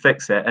doesn't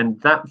fix it. And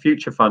that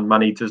future fund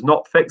money does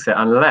not fix it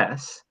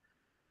unless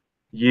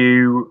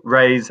you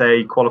raise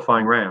a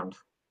qualifying round.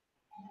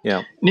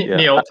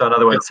 Neil, so in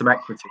other words, some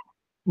equity.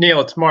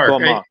 Neil, it's Mark. Go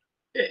on, Mark.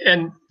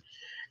 And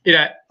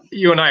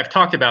you and I have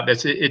talked about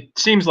this. It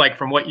seems like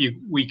from what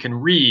we can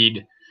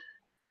read,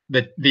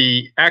 that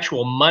the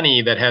actual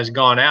money that has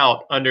gone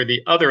out under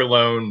the other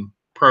loan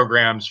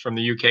programs from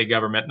the UK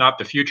government, not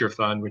the future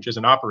fund, which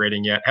isn't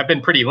operating yet, have been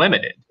pretty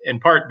limited,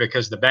 in part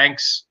because the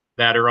banks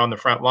that are on the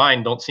front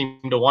line don't seem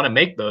to want to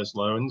make those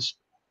loans,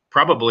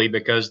 probably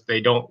because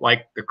they don't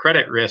like the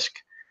credit risk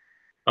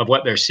of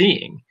what they're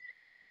seeing.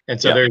 And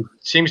so there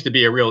seems to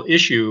be a real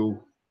issue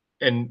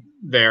in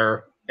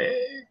there,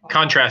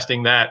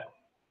 contrasting that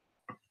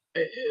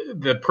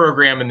the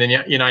program in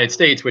the United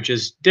States, which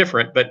is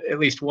different, but at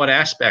least one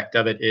aspect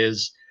of it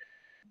is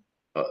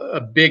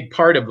a big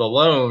part of the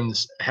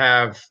loans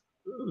have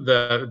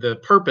the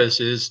purpose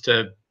is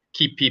to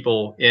keep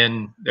people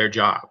in their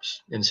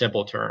jobs. In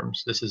simple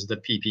terms, this is the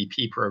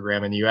PPP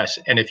program in the US.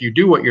 And if you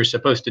do what you're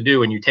supposed to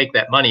do and you take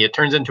that money, it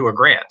turns into a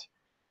grant.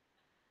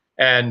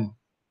 And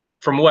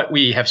from what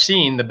we have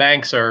seen, the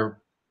banks are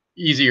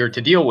easier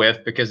to deal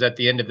with because at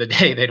the end of the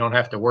day, they don't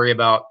have to worry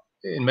about,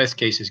 in most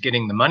cases,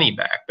 getting the money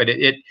back. But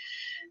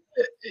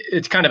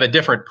it's kind of a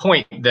different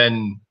point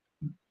than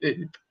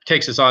it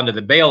takes us on to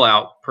the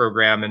bailout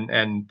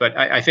program. But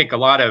I think a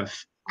lot of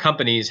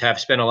companies have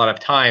spent a lot of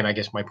time, I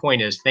guess my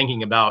point is,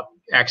 thinking about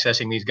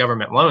accessing these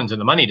government loans,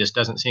 and the money just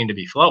doesn't seem to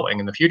be flowing,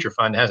 and the future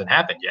fund hasn't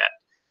happened yet.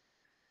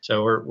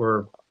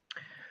 So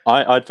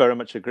I'd very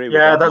much agree with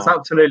that. Yeah, that's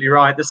absolutely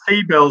right. The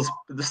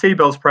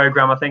C-bills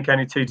program, I think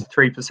only 2 to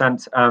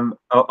 3%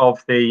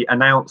 of the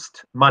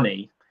announced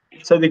money.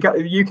 So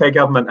the UK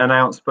government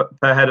announced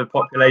per head of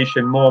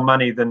population more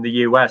money than the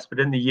US, but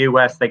in the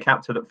US they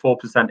capped it at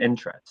 4%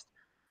 interest.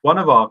 One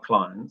of our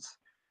clients,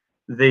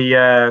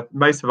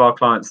 most of our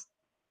clients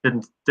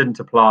didn't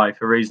apply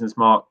for reasons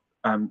Mark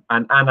and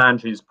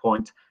Andrew's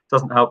point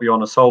doesn't help you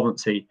on a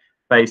solvency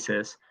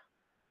basis.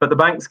 But the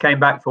banks came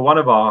back for one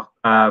of our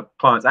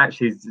clients.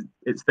 Actually,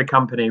 it's the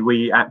company,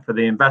 we act for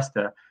the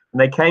investor. and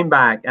they came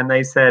back and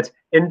they said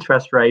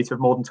interest rate of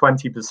more than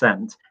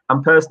 20%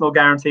 and personal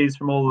guarantees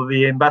from all of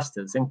the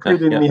investors,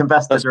 including the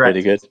investor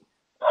directors. Pretty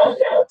good.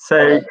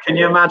 So can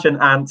you imagine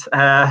Ant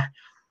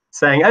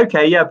saying,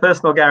 okay, yeah,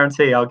 personal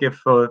guarantee I'll give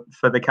for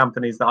the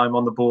companies that I'm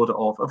on the board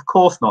of? Of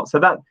course not. So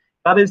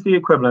that is the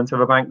equivalent of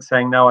a bank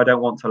saying, no, I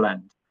don't want to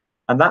lend.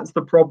 And that's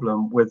the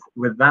problem with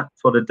that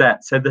sort of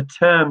debt. So the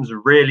terms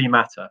really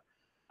matter.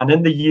 And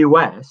in the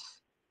US,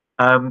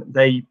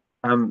 they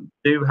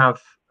do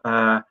have,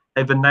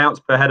 they've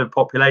announced per head of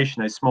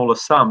population a smaller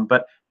sum,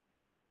 but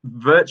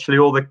virtually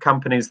all the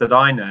companies that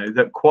I know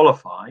that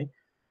qualify,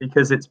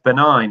 because it's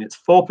benign, it's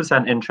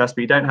 4% interest,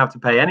 but you don't have to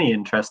pay any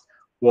interest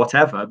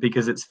whatever,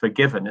 because it's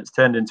forgiven, it's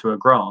turned into a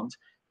grant.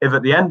 If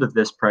at the end of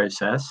this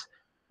process,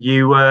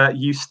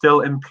 you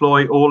still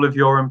employ all of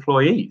your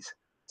employees.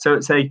 So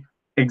it's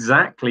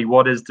exactly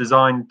what is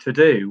designed to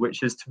do,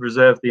 which is to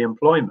preserve the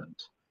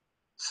employment.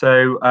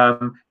 So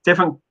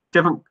different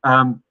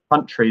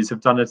countries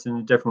have done it in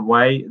a different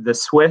way. The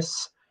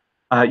Swiss,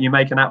 you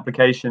make an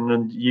application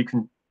and you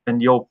can,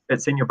 and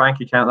it's in your bank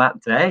account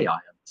that day, I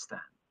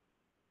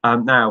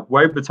understand. Now,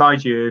 woe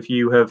betide you if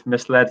you have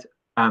misled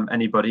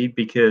anybody,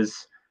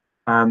 because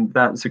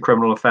that's a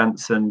criminal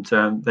offence, and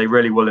they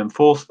really will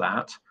enforce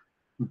that.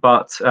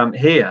 But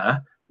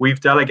here,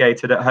 we've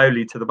delegated it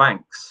wholly to the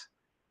banks.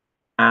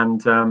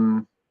 And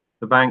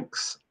the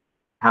banks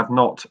have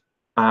not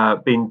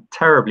been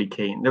terribly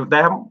keen. They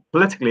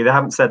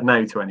haven't said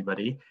no to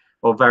anybody,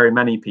 or very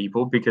many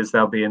people, because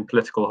they'll be in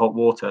political hot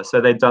water. So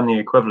they've done the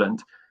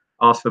equivalent,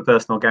 asked for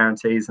personal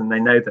guarantees, and they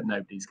know that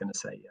nobody's going to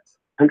say yes.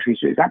 Countries,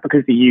 is that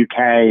because the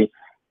UK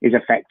is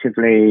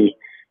effectively,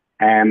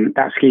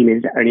 that scheme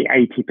is only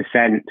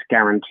 80%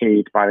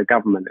 guaranteed by the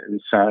government,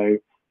 and so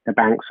the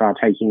banks are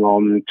taking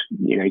on,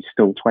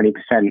 still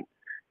 20%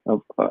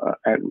 of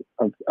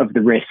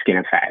the risk in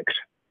effect?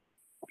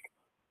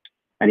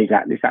 And is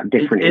that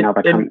different in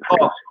other countries?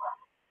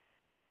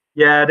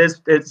 Yeah, it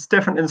is. It's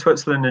different in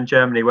Switzerland and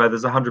Germany, where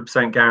there's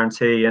 100%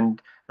 guarantee,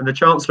 and the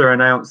Chancellor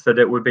announced that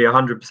it would be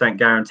 100%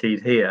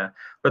 guaranteed here.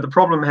 But the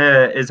problem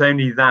here is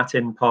only that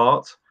in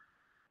part.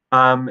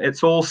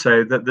 It's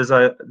also that there's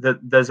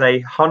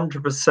a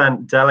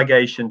 100%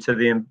 delegation to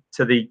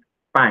the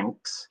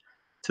banks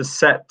to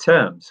set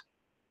terms,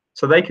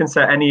 so they can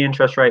set any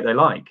interest rate they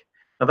like.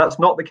 Now, that's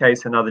not the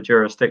case in other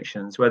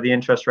jurisdictions where the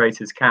interest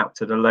rate is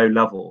capped at a low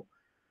level.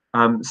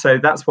 So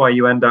that's why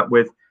you end up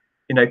with,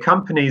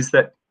 companies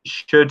that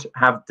should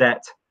have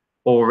debt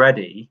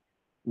already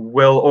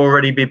will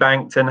already be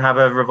banked and have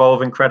a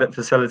revolving credit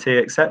facility,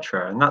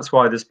 etc. And that's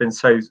why there's been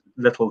so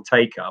little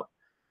take up.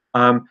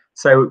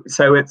 So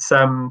it's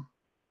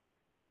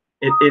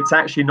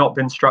actually not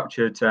been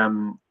structured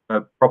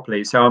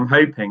properly. So I'm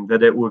hoping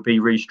that it will be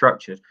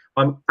restructured.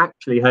 I'm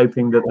actually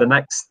hoping that the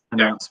next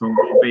announcement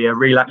will be a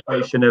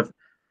relaxation of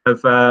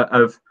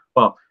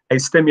a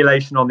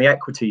stimulation on the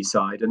equity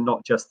side and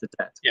not just the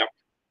debt. Yeah.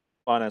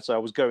 Finance. I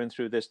was going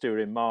through this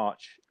during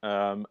March,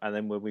 and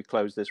then when we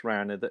closed this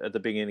round at the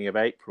beginning of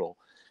April.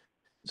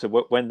 So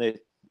when the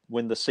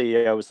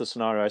CEO was the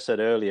scenario I said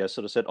earlier,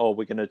 sort of said, "Oh,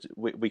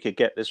 we could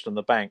get this from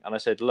the bank," and I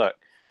said, "Look,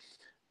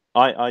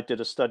 I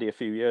did a study a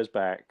few years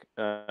back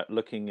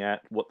looking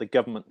at what the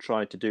government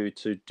tried to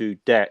do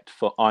debt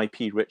for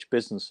IP-rich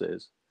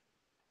businesses,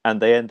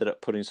 and they ended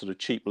up putting sort of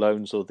cheap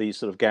loans or these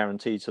sort of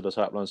guaranteed sort of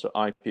type loans for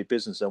IP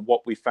business. And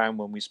what we found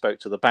when we spoke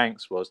to the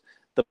banks was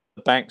the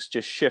banks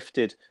just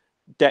shifted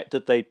debt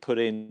that they'd put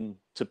in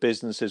to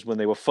businesses when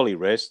they were fully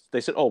risked.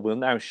 They said, oh, we'll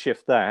now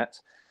shift that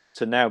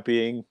to now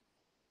being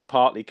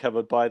partly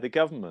covered by the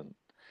government.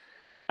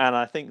 And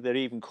I think they're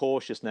even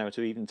cautious now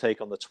to even take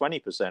on the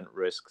 20%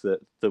 risk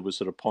that was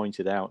sort of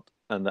pointed out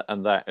and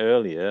that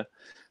earlier.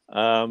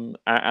 And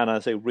I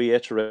say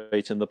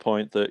reiterating the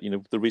point that,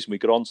 the reason we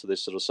got onto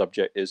this sort of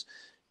subject is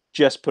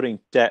just putting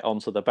debt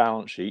onto the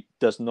balance sheet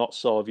does not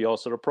solve your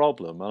sort of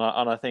problem.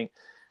 And I think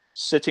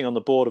sitting on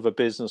the board of a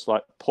business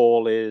like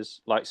Paul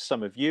is, like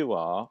some of you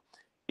are,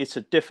 it's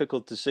a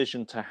difficult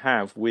decision to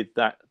have with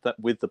that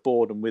with the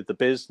board and with the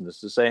business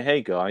to say,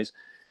 hey guys,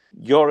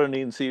 you're an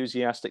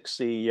enthusiastic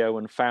CEO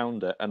and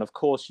founder, and of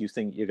course you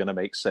think you're going to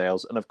make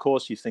sales, and of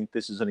course you think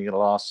this is only going to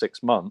last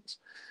 6 months.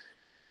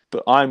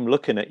 But I'm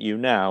looking at you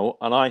now,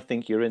 and I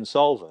think you're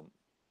insolvent,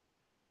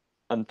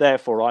 and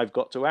therefore I've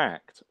got to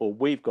act, or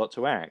we've got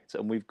to act,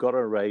 and we've got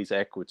to raise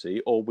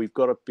equity, or we've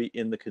got to be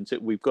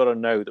we've got to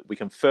know that we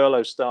can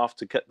furlough staff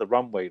to get the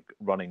runway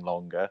running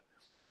longer,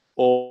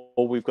 or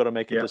we've got to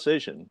make a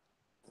decision.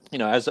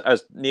 As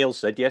Neil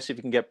said, yes, if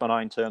you can get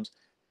benign terms,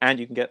 and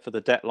you can get for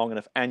the debt long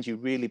enough, and you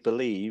really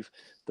believe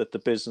that the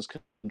business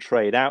can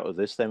trade out of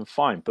this, then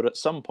fine. But at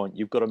some point,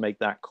 you've got to make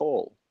that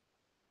call.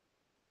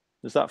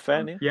 Is that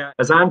fair, Neil? Yeah,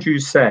 as Andrew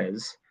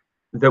says,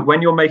 that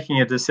when you're making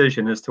a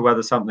decision as to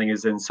whether something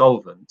is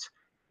insolvent,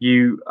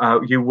 you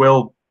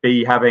will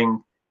be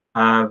having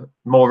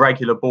more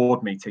regular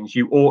board meetings.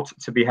 You ought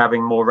to be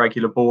having more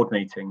regular board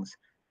meetings.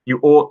 You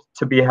ought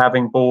to be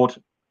having board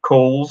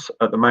calls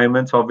at the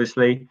moment,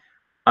 obviously,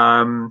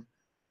 on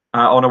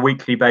a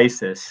weekly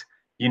basis.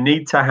 You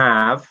need to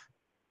have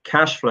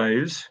cash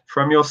flows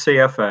from your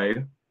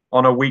CFO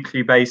on a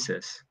weekly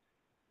basis,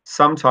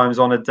 sometimes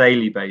on a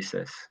daily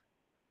basis.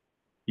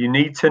 You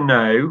need to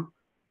know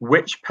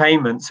which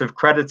payments of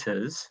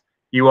creditors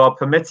you are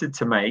permitted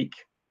to make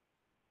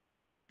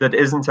that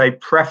isn't a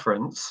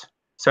preference.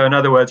 So in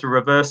other words, a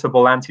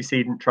reversible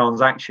antecedent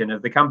transaction.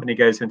 If the company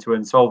goes into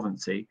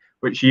insolvency,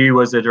 which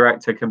you as a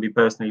director can be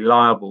personally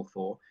liable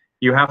for,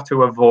 you have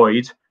to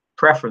avoid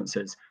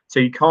preferences. So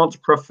you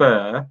can't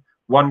prefer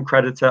one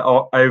creditor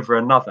over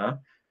another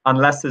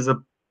unless there's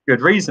a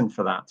good reason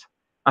for that.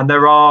 And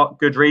there are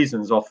good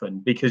reasons often,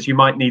 because you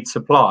might need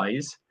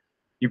supplies.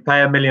 You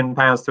pay £1 million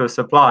to a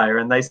supplier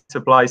and they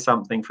supply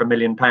something for £1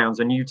 million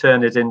and you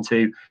turn it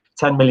into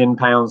 £10 million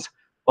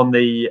on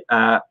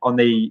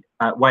the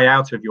way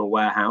out of your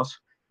warehouse,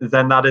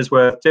 then that is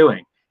worth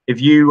doing. If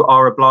you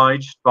are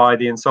obliged by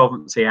the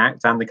Insolvency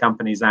Act and the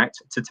Companies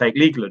Act to take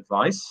legal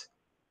advice,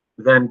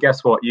 then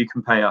guess what? You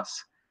can pay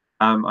us.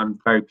 I'm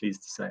very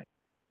pleased to say,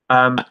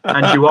 and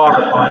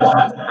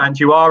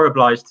you are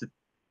obliged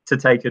to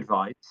take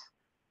advice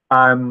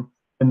in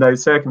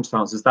those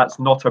circumstances. That's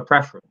not a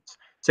preference.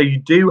 So you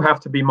do have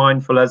to be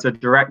mindful as a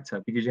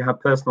director, because you have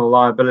personal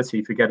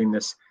liability for getting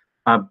this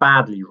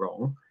badly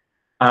wrong,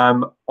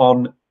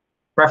 on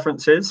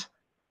preferences,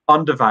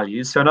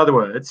 undervalues. So in other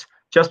words,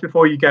 just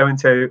before you go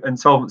into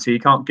insolvency, you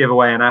can't give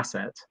away an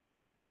asset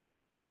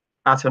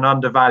at an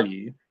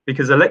undervalue,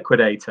 because a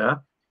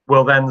liquidator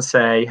will then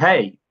say,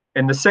 hey,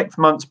 in the 6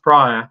 months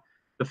prior,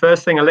 the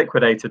first thing a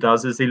liquidator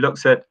does is he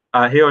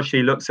or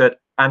she looks at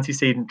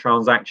antecedent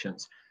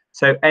transactions.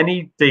 So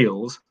any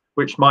deals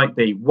which might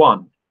be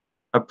 1,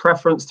 a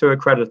preference to a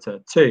creditor,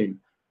 2,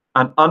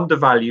 an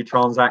undervalued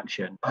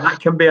transaction. That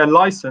can be a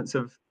license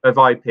of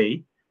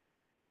IP,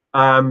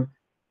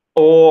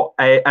 or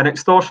an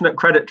extortionate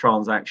credit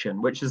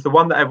transaction, which is the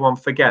one that everyone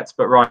forgets.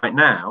 But right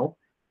now,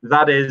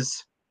 that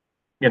is,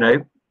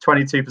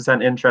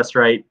 22% interest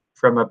rate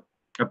from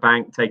a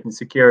bank taking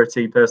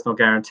security, personal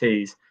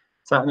guarantees.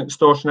 Is that an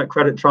extortionate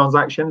credit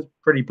transaction?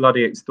 Pretty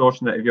bloody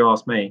extortionate, if you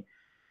ask me.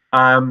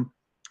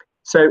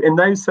 So in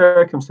those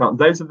circumstances,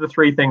 those are the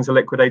 3 things a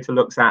liquidator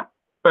looks at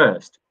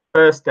first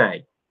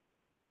day.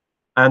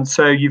 And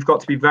so you've got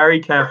to be very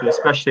careful,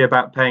 especially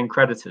about paying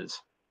creditors.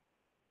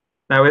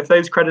 Now, if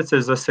those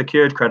creditors are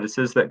secured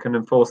creditors that can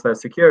enforce their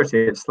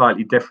security, it's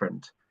slightly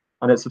different.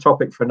 And it's a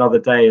topic for another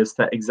day as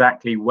to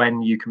exactly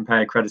when you can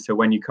pay a creditor,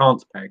 when you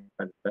can't pay a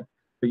creditor.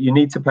 But you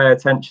need to pay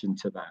attention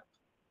to that.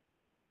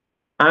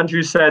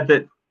 Andrew said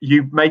that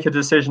you make a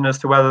decision as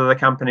to whether the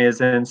company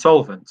is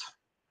insolvent.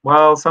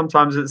 Well,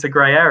 sometimes it's a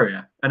grey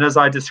area. And as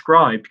I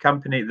described,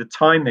 the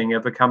timing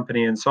of a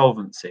company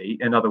insolvency,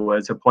 in other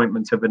words,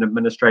 appointment of an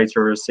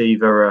administrator, a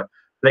receiver, a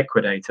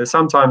liquidator,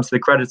 sometimes the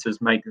creditors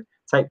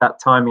take that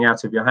timing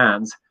out of your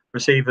hands.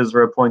 Receivers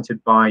are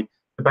appointed by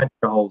debenture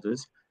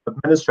holders.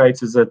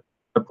 Administrators are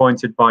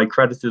appointed by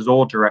creditors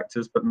or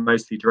directors, but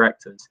mostly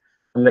directors,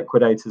 and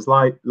liquidators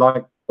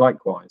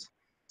likewise.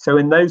 So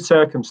in those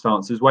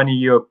circumstances, when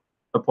you're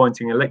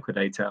appointing a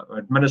liquidator or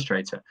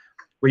administrator,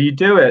 well, you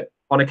do it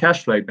on a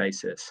cash flow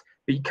basis,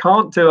 but you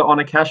can't do it on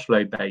a cash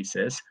flow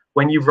basis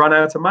when you've run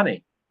out of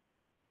money.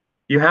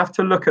 You have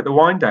to look at the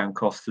wind down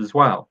costs as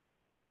well.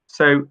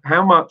 So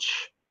how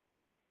much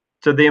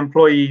do the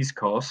employees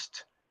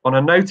cost on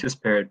a notice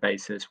period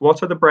basis?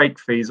 What are the break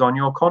fees on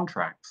your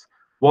contracts?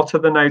 What are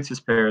the notice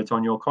periods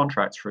on your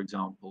contracts, for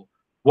example?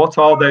 What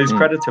are those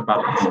creditor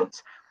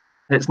balances?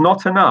 It's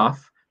not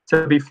enough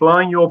to be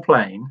flying your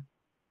plane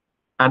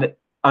and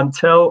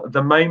until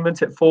the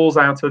moment it falls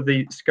out of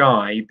the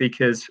sky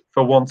because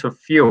for want of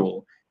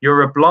fuel,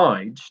 you're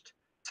obliged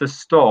to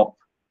stop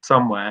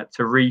somewhere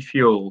to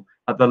refuel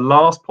at the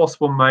last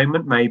possible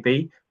moment,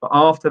 maybe. But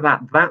after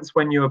that, that's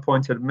when you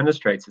appoint an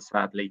administrator,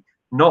 sadly,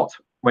 not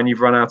when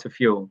you've run out of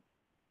fuel.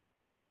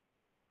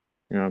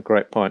 Yeah,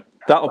 great point.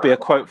 That'll be a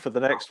quote for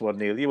the next one,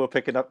 Neil. You were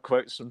picking up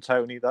quotes from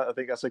Tony. I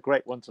think that's a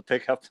great one to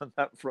pick up on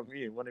that from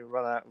you when you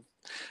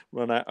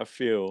run out of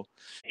fuel.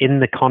 In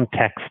the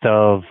context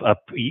of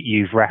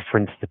you've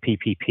referenced the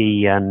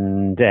PPP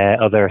and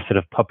other sort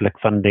of public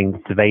funding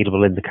that's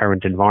available in the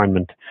current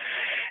environment.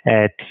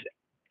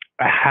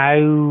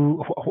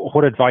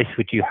 What advice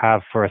would you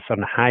have for us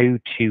on how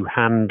to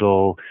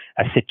handle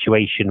a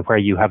situation where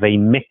you have a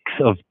mix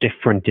of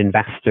different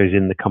investors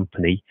in the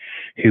company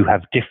who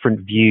have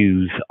different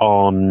views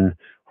on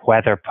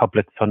whether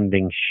public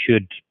funding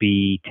should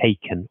be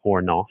taken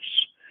or not,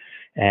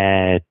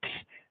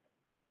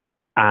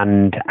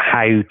 and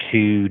how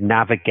to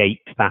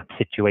navigate that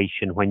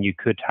situation when you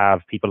could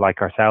have people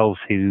like ourselves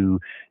who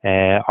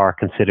are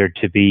considered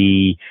to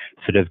be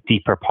sort of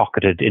deeper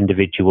pocketed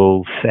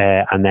individuals,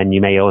 and then you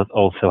may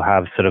also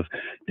have sort of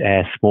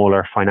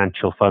smaller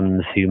financial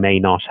funds who may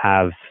not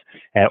have,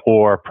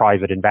 or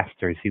private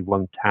investors who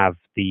won't have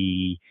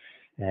the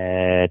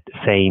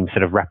same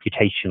sort of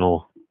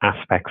reputational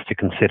aspects to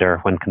consider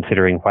when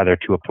considering whether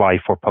to apply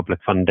for public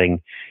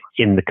funding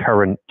in the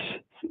current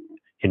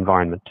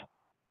environment.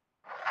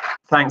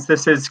 Thanks.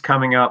 This is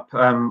coming up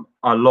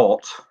a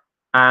lot,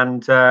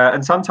 and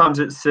sometimes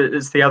it's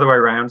the other way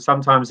around.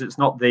 Sometimes it's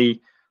not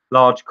the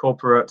large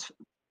corporate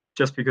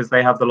just because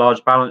they have the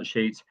large balance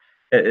sheet.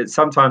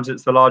 Sometimes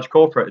it's the large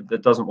corporate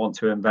that doesn't want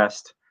to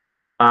invest,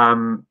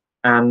 and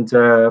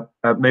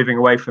moving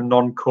away from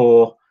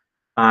non-core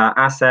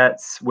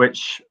assets,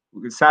 which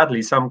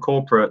sadly some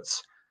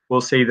corporates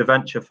will see the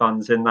venture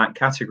funds in that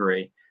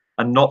category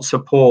and not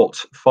support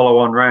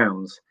follow-on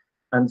rounds.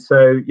 And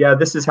so, yeah,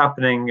 this is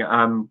happening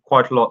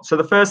quite a lot. So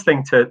the first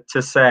thing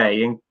to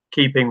say, in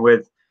keeping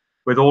with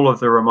all of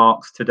the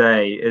remarks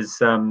today, is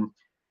that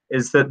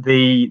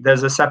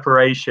there's a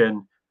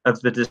separation of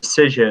the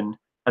decision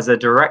as a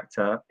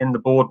director in the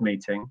board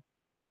meeting,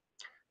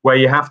 where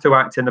you have to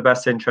act in the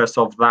best interest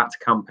of that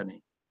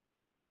company,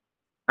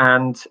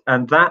 and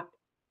that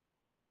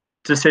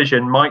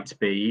decision might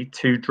be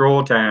to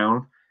draw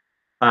down,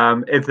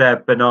 if they're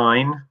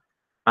benign,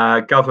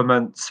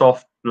 government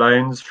soft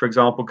loans, for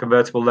example,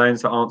 convertible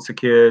loans that aren't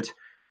secured,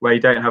 where you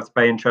don't have to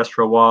pay interest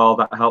for a while.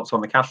 That helps on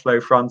the cash flow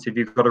front. If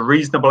you've got a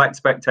reasonable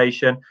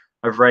expectation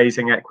of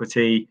raising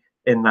equity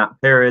in that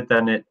period,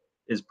 then it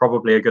is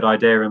probably a good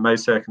idea in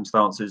most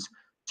circumstances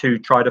to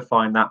try to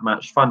find that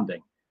matched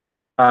funding.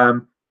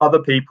 Other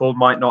people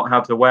might not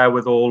have the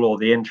wherewithal or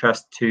the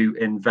interest to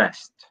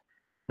invest.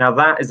 Now,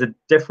 that is a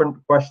different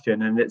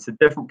question, and it's a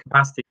different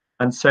capacity.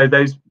 And so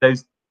those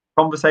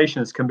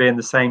conversations can be in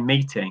the same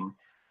meeting,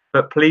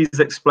 but please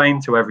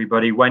explain to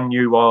everybody when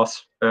you are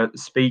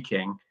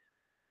speaking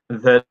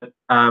that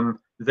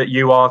that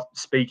you are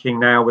speaking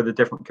now with a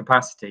different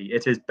capacity.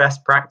 It is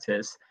best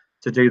practice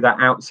to do that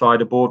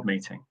outside a board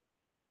meeting.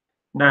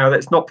 Now,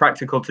 it's not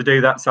practical to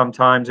do that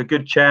sometimes. A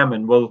good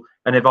chairman will,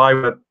 and if I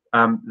were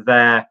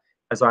there,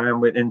 as I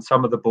am within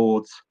some of the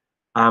boards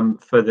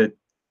for the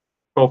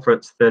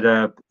corporates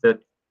that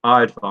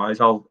I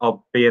advise,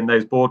 I'll be in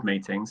those board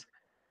meetings.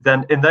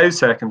 Then in those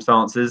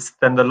circumstances,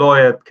 then the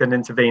lawyer can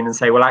intervene and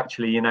say, well,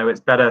 actually, you know, it's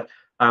better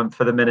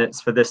for the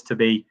minutes for this to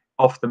be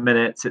off the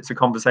minutes. It's a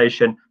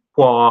conversation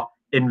qua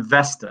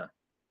investor,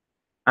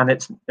 and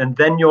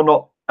then you're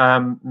not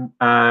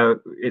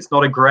it's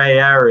not a grey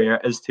area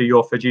as to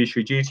your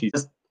fiduciary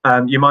duties.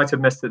 You might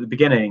have missed at the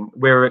beginning,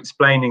 we were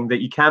explaining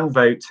that you can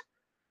vote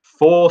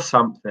for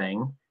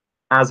something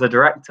as a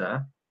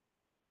director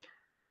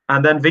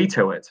and then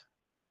veto it.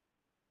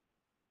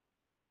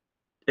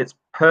 It's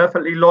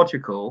perfectly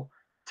logical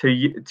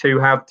to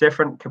have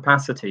different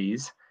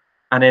capacities,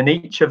 and in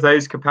each of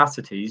those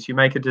capacities you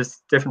make a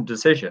different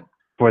decision.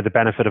 For the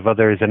benefit of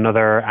others,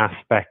 another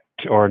aspect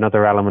or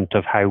another element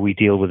of how we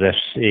deal with it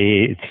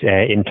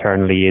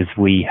internally is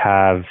we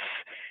have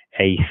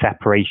a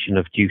separation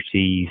of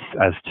duties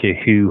as to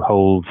who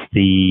holds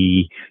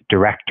the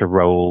director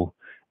role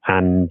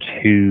and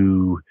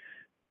who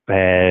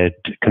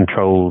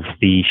controls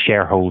the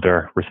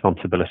shareholder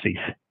responsibilities.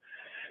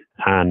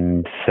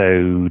 And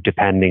so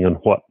depending on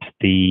what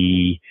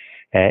the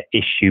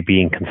issue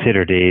being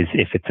considered is,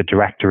 if it's a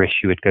director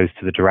issue, it goes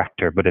to the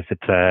director. But if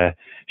it's a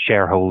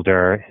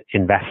shareholder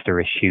investor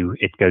issue,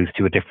 it goes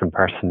to a different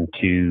person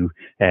to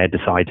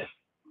decide.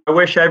 I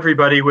wish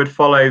everybody would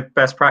follow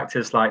best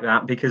practice like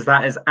that, because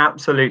that is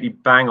absolutely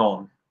bang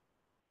on.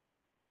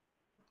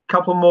 A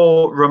couple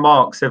more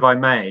remarks, if I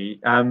may.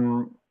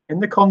 In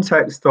the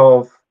context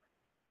of,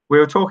 we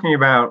were talking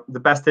about the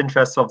best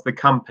interests of the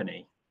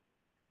company.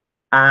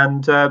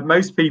 And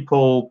most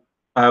people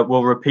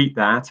will repeat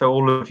that.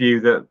 All of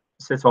you that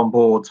sit on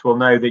boards will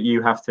know that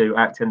you have to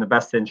act in the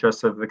best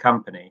interests of the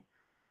company.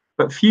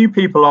 But few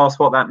people ask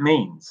what that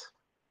means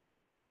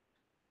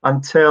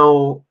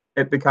until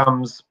it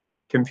becomes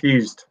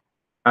confused.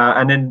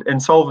 And in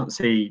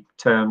insolvency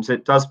terms,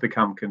 it does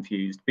become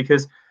confused,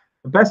 because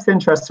the best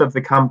interests of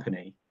the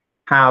company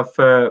have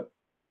for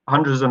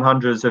hundreds and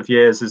hundreds of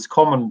years as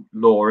common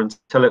law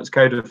until it was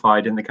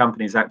codified in the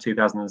Companies Act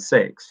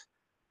 2006.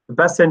 The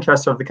best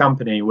interest of the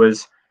company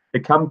was the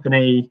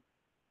company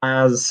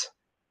as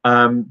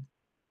the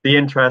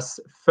interests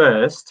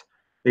first,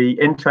 the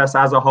interests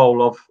as a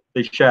whole of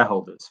the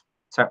shareholders.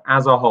 So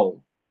as a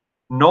whole,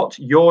 not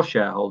your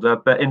shareholder,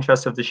 but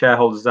interests of the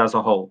shareholders as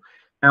a whole.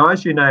 Now,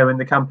 as you know, in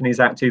the Companies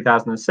Act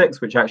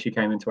 2006, which actually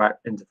came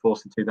into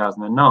force in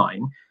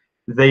 2009,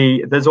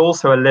 there's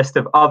also a list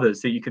of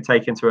others that you could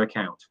take into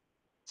account: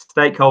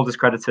 stakeholders,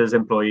 creditors,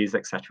 employees,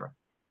 etc.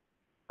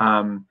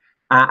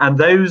 And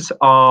those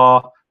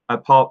are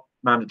part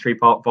mandatory,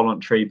 part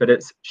voluntary, but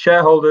it's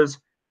shareholders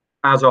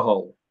as a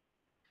whole,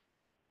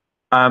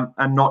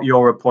 and not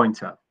your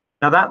appointer.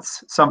 Now,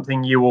 that's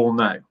something you all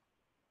know.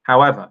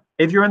 However,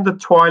 if you're in the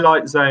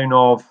twilight zone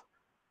of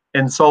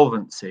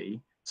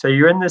insolvency, so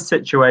you're in this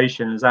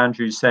situation, as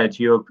Andrew said,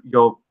 you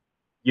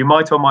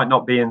might or might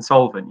not be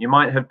insolvent. You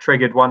might have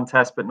triggered one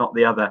test but not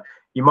the other.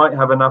 You might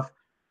have enough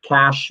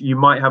cash. You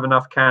might have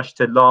enough cash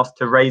to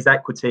raise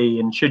equity,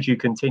 and should you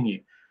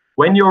continue.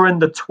 When you're in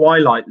the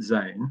twilight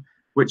zone,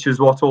 which is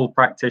what all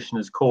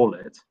practitioners call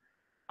it,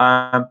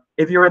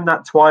 if you're in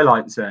that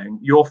twilight zone,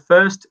 your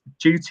first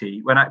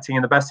duty when acting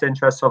in the best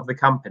interests of the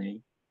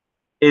company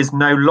is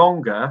no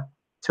longer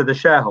to the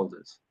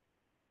shareholders,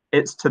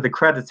 it's to the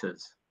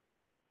creditors.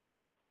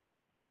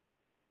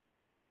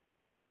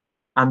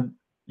 And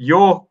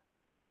your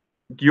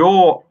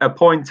your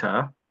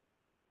appointer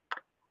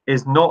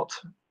is not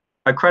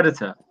a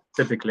creditor.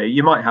 Typically,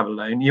 you might have a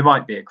loan, you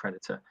might be a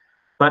creditor,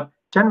 but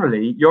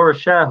generally you're a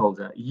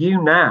shareholder.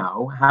 You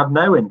now have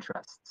no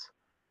interests.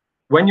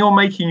 When you're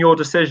making your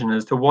decision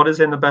as to what is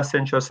in the best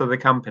interest of the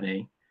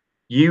company,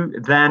 you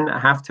then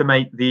have to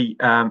make the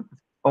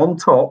on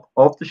top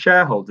of the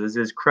shareholders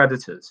is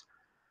creditors,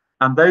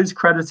 and those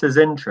creditors'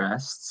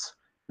 interests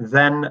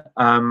then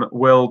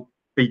will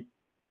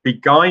be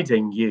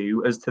guiding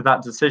you as to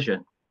that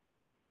decision.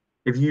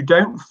 If you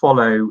don't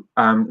follow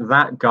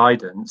that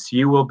guidance,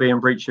 you will be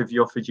in breach of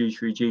your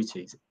fiduciary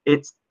duties.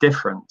 It's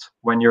different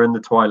when you're in the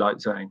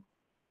twilight zone.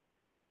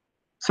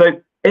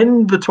 So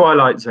in the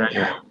twilight zone,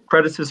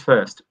 creditors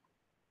first.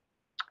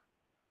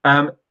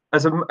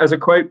 As a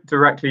quote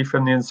directly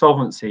from the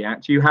Insolvency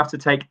Act, you have to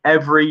take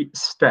every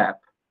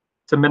step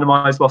to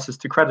minimize losses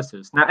to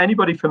creditors. Now,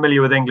 anybody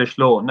familiar with English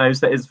law knows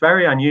that it's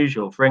very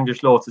unusual for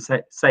English law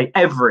to say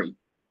every.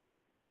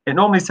 It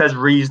normally says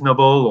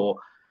reasonable or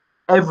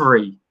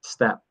every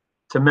step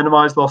to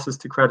minimize losses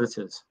to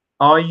creditors.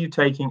 Are you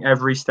taking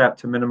every step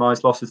to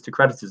minimize losses to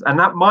creditors? And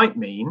that might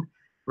mean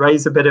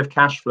raise a bit of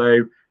cash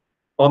flow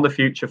on the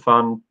future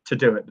fund to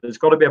do it. But there's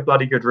got to be a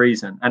bloody good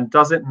reason. And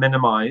does it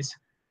minimize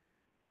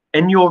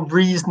in your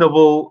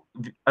reasonable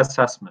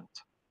assessment?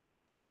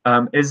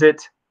 Is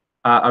it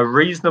a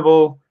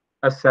reasonable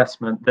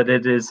assessment that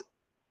it is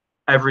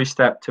every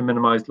step to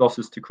minimize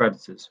losses to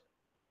creditors?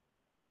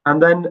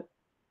 And then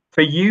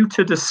for you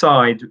to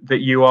decide that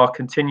you are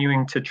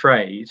continuing to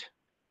trade,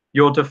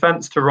 your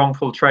defense to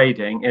wrongful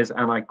trading is,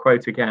 and I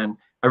quote again,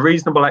 a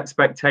reasonable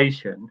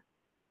expectation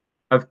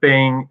of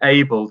being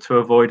able to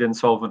avoid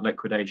insolvent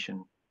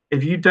liquidation.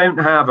 If you don't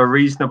have a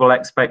reasonable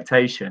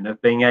expectation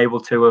of being able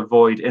to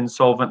avoid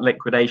insolvent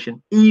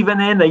liquidation, even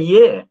in a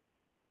year,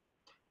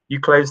 you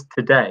close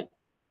today.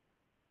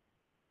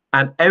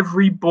 And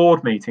every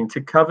board meeting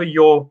to cover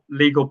your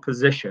legal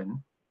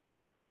position,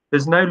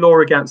 there's no law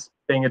against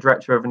being a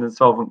director of an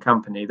insolvent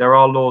company. There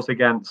are laws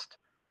against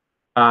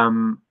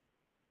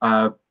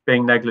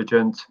being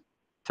negligent,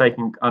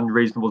 taking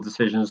unreasonable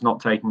decisions, not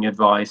taking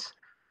advice,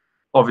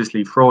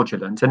 obviously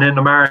fraudulent. And in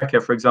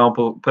America, for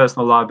example,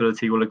 personal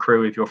liability will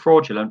accrue if you're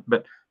fraudulent,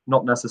 but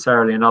not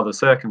necessarily in other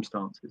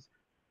circumstances.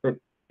 But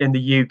in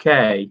the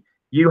UK,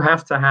 you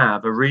have to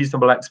have a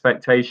reasonable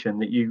expectation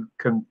that you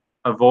can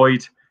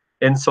avoid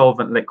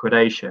insolvent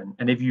liquidation.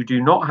 And if you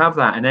do not have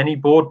that in any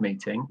board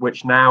meeting,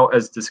 which now,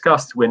 as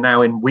discussed, we're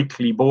now in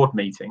weekly board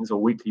meetings or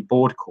weekly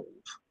board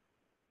calls,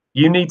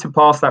 you need to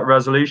pass that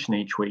resolution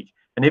each week.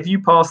 And if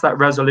you pass that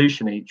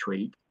resolution each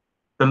week,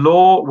 the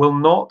law will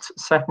not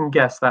second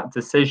guess that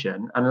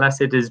decision unless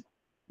it is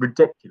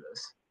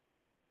ridiculous.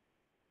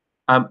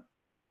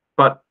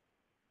 But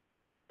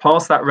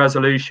pass that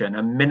resolution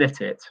and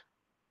minute it.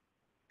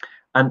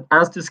 And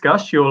as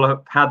discussed, you'll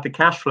have had the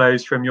cash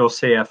flows from your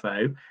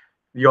CFO.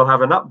 You'll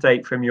have an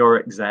update from your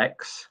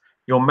execs.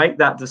 You'll make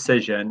that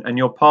decision and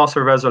you'll pass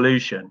a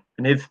resolution.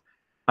 And if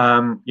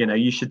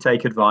you should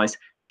take advice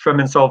from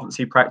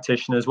insolvency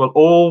practitioners, will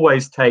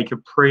always take a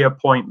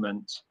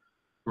pre-appointment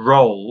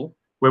role.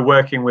 We're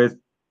working with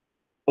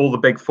all the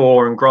big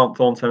four and Grant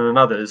Thornton and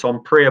others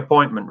on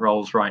pre-appointment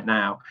roles right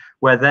now,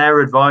 where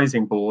they're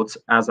advising boards,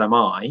 as am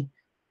I,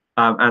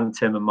 and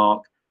Tim and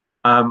Mark,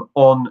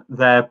 on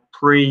their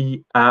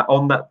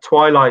on that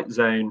twilight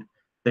zone,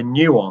 the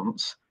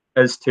nuance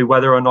as to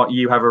whether or not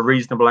you have a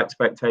reasonable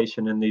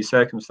expectation in these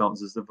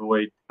circumstances of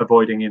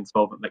avoiding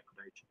insolvent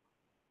liquidation.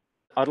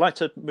 I'd like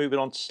to move it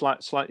on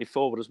slightly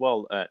forward as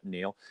well,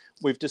 Neil.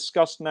 We've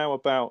discussed now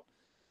about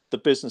the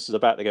business is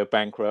about to go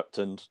bankrupt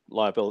and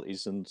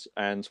liabilities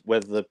and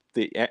whether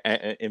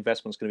the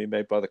investment's going to be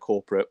made by the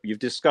corporate. You've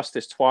discussed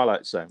this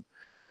twilight zone.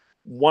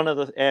 One of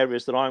the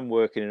areas that I'm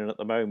working in at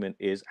the moment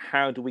is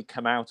how do we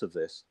come out of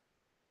this?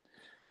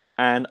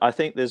 And I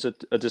think there's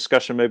a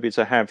discussion maybe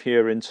to have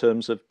here in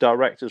terms of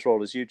directors'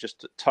 role, as you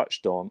just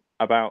touched on,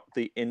 about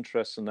the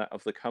interests and that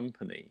of the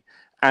company.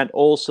 And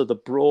also the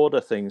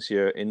broader things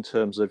here in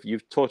terms of,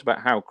 you've talked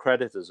about how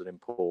creditors are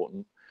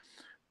important,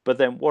 but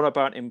then what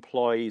about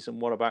employees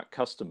and what about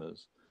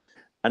customers?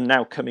 And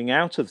now coming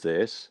out of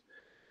this,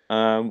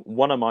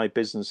 one of my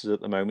businesses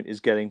at the moment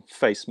is getting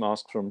face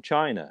masks from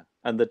China.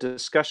 And the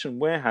discussion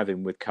we're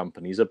having with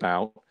companies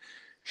about,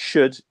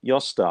 should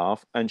your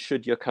staff and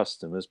should your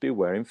customers be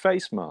wearing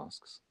face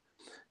masks?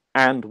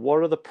 And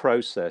what are the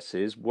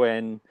processes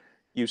when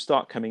you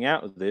start coming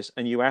out of this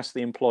and you ask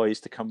the employees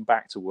to come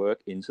back to work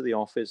into the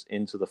office,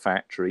 into the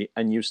factory,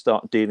 and you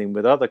start dealing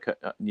with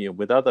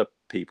other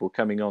people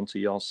coming onto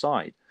your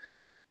site?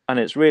 And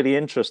it's really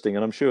interesting,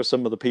 and I'm sure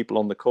some of the people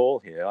on the call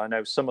here, I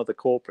know some of the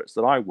corporates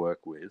that I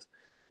work with,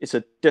 it's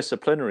a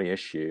disciplinary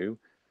issue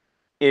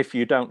if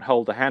you don't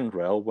hold the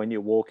handrail when you're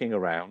walking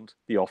around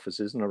the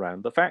offices and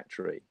around the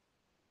factory.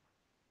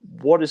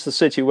 What is the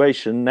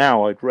situation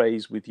now I'd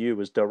raise with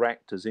you as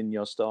directors in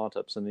your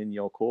startups and in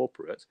your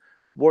corporate?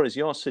 What is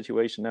your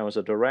situation now as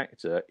a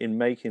director in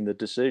making the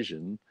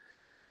decision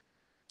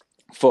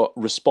for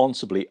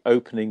responsibly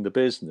opening the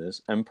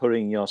business and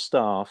putting your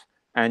staff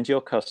and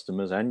your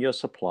customers and your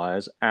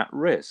suppliers at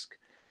risk?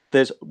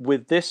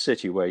 with this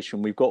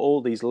situation, we've got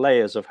all these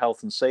layers of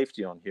health and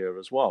safety on here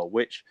as well,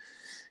 which,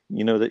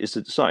 you know, that is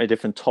a slightly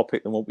different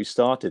topic than what we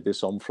started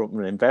this on from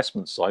an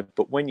investment side.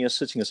 But when you're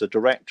sitting as a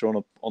director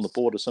on the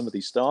board of some of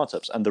these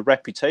startups, and the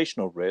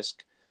reputational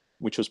risk,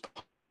 which was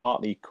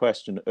partly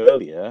questioned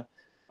earlier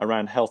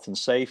around health and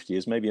safety,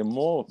 is maybe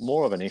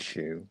more of an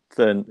issue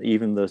than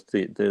even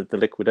the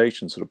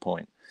liquidation sort of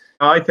point.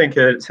 I think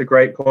it's a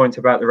great point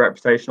about the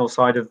reputational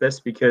side of this,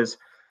 because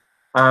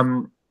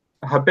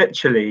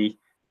habitually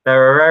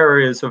there are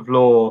areas of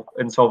law,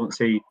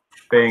 insolvency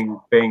being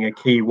a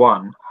key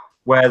one,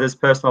 where there's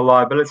personal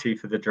liability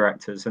for the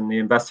directors and the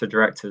investor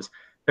directors.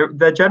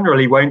 There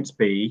generally won't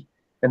be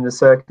in the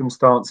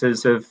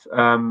circumstances of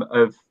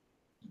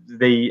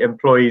the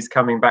employees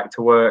coming back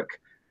to work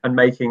and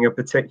making a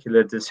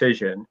particular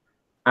decision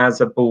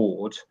as a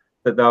board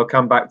that they'll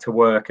come back to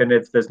work, and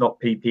if there's not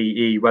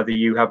PPE, whether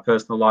you have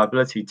personal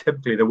liability,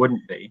 typically there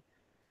wouldn't be.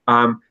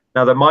 Now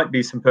there might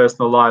be some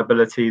personal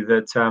liability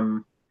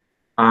that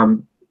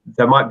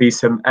there might be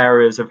some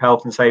areas of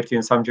health and safety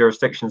in some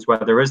jurisdictions where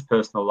there is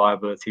personal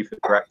liability for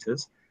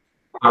directors.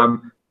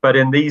 But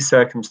in these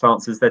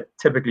circumstances, there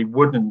typically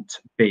wouldn't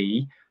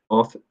be,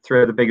 or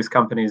three of the biggest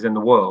companies in the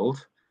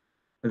world,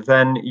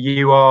 then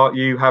you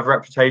have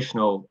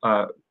reputational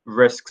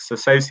risks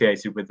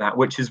associated with that,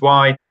 which is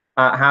why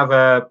have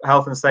a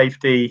health and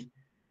safety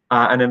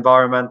and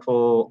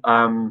environmental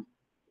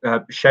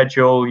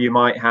schedule. You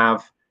might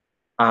have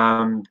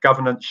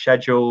governance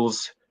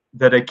schedules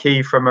that are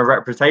key from a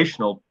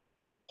reputational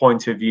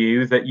point of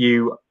view that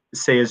you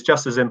see as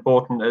just as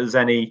important as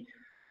any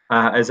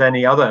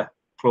other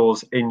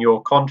clause in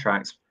your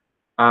contracts.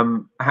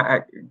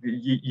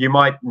 You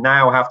might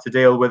now have to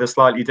deal with a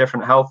slightly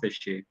different health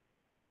issue.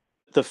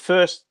 The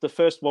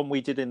first one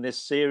we did in this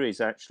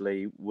series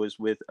actually was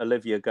with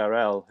Olivier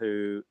Garel,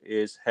 who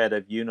is head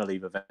of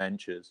Unilever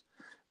Ventures.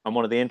 And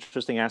one of the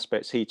interesting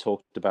aspects he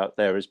talked about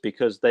there is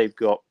because they've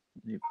got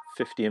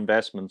 50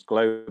 investments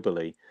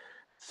globally,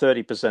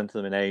 30% of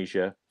them in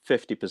Asia,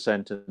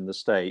 50% in the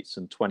States,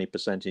 and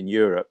 20% in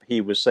Europe.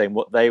 He was saying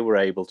what they were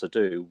able to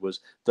do was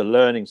the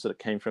learnings that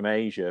came from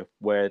Asia,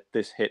 where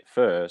this hit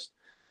first,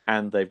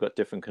 and they've got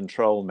different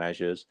control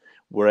measures,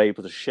 were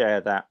able to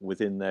share that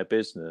within their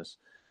business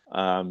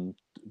and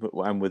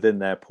within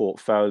their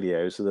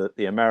portfolio, so that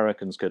the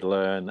Americans could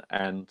learn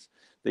and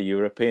the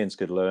Europeans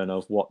could learn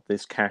of what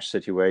this cash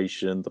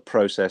situation, the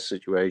process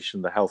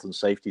situation, the health and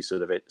safety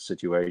sort of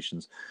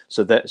situations.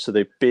 So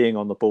they being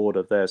on the board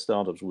of their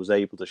startups was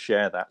able to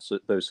share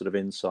those sort of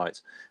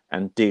insights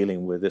and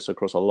dealing with this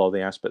across a lot of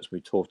the aspects we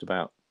talked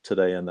about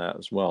today and that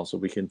as well. So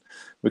we can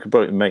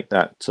probably make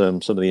that some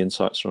of the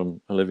insights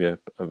from Olivia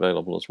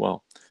available as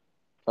well.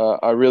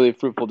 A really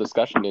fruitful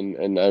discussion,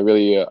 and I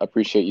really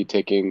appreciate you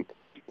taking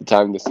the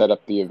time to set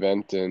up the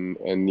event,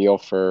 and Neil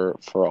for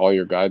all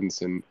your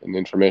guidance and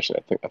information.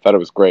 I thought it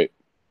was great.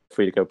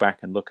 Free to go back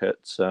and look at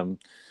the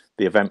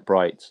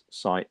Eventbrite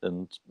site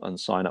and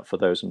sign up for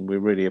those, and we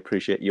really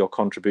appreciate your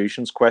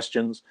contributions,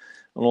 questions,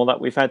 and all that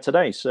we've had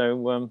today.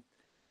 So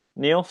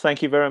Neil,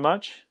 thank you very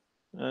much.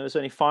 Is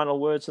there any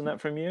final words on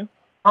that from you?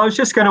 I was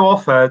just going to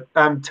offer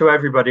to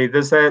everybody.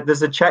 There's a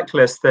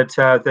checklist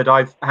that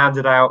I've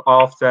handed out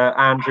after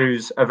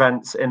Andrew's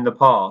events in the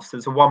past.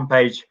 It's a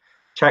one-page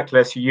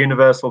checklist,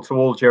 universal to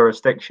all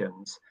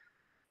jurisdictions.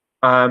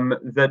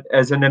 That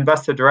as an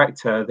investor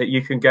director, that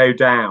you can go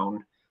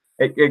down.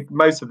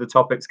 Most of the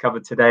topics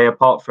covered today,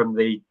 apart from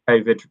the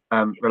COVID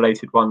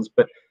related ones,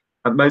 but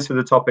most of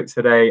the topics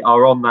today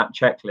are on that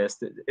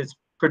checklist. It's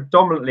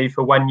predominantly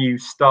for when you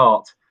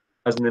start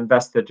as an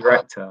investor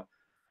director,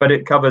 but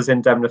it covers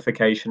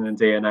indemnification and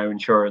D&O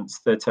insurance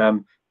that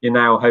you're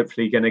now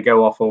hopefully going to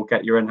go off or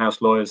get your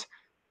in-house lawyers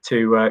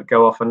to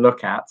go off and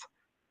look at.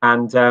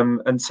 And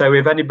so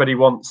if anybody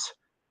wants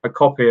a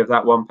copy of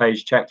that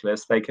one-page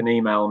checklist, they can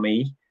email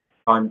me.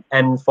 I'm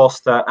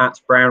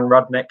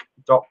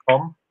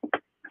nfoster@brownrudnick.com.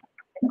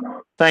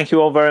 Thank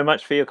you all very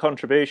much for your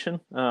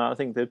contribution. I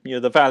think that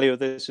the value of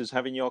this is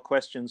having your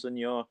questions and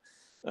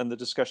the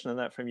discussion and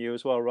that from you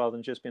as well, rather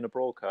than just being a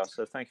broadcast.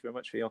 So thank you very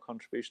much for your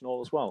contribution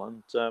all as well,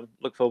 and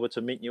look forward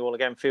to meeting you all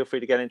again. Feel free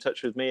to get in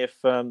touch with me if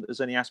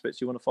there's any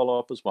aspects you want to follow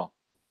up as well.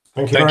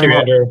 Thank you,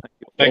 Andrew.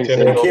 Thanks,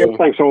 Andrew.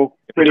 Thanks all.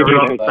 Really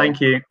appreciate it. Thank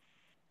you.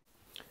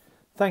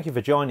 Thank you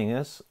for joining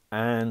us,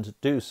 and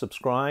do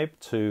subscribe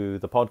to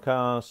the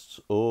podcasts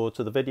or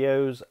to the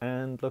videos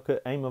and look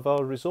at AIM of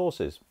our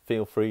resources.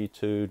 Feel free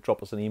to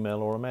drop us an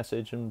email or a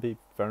message and be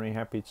very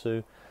happy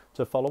to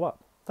follow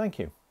up. Thank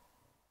you.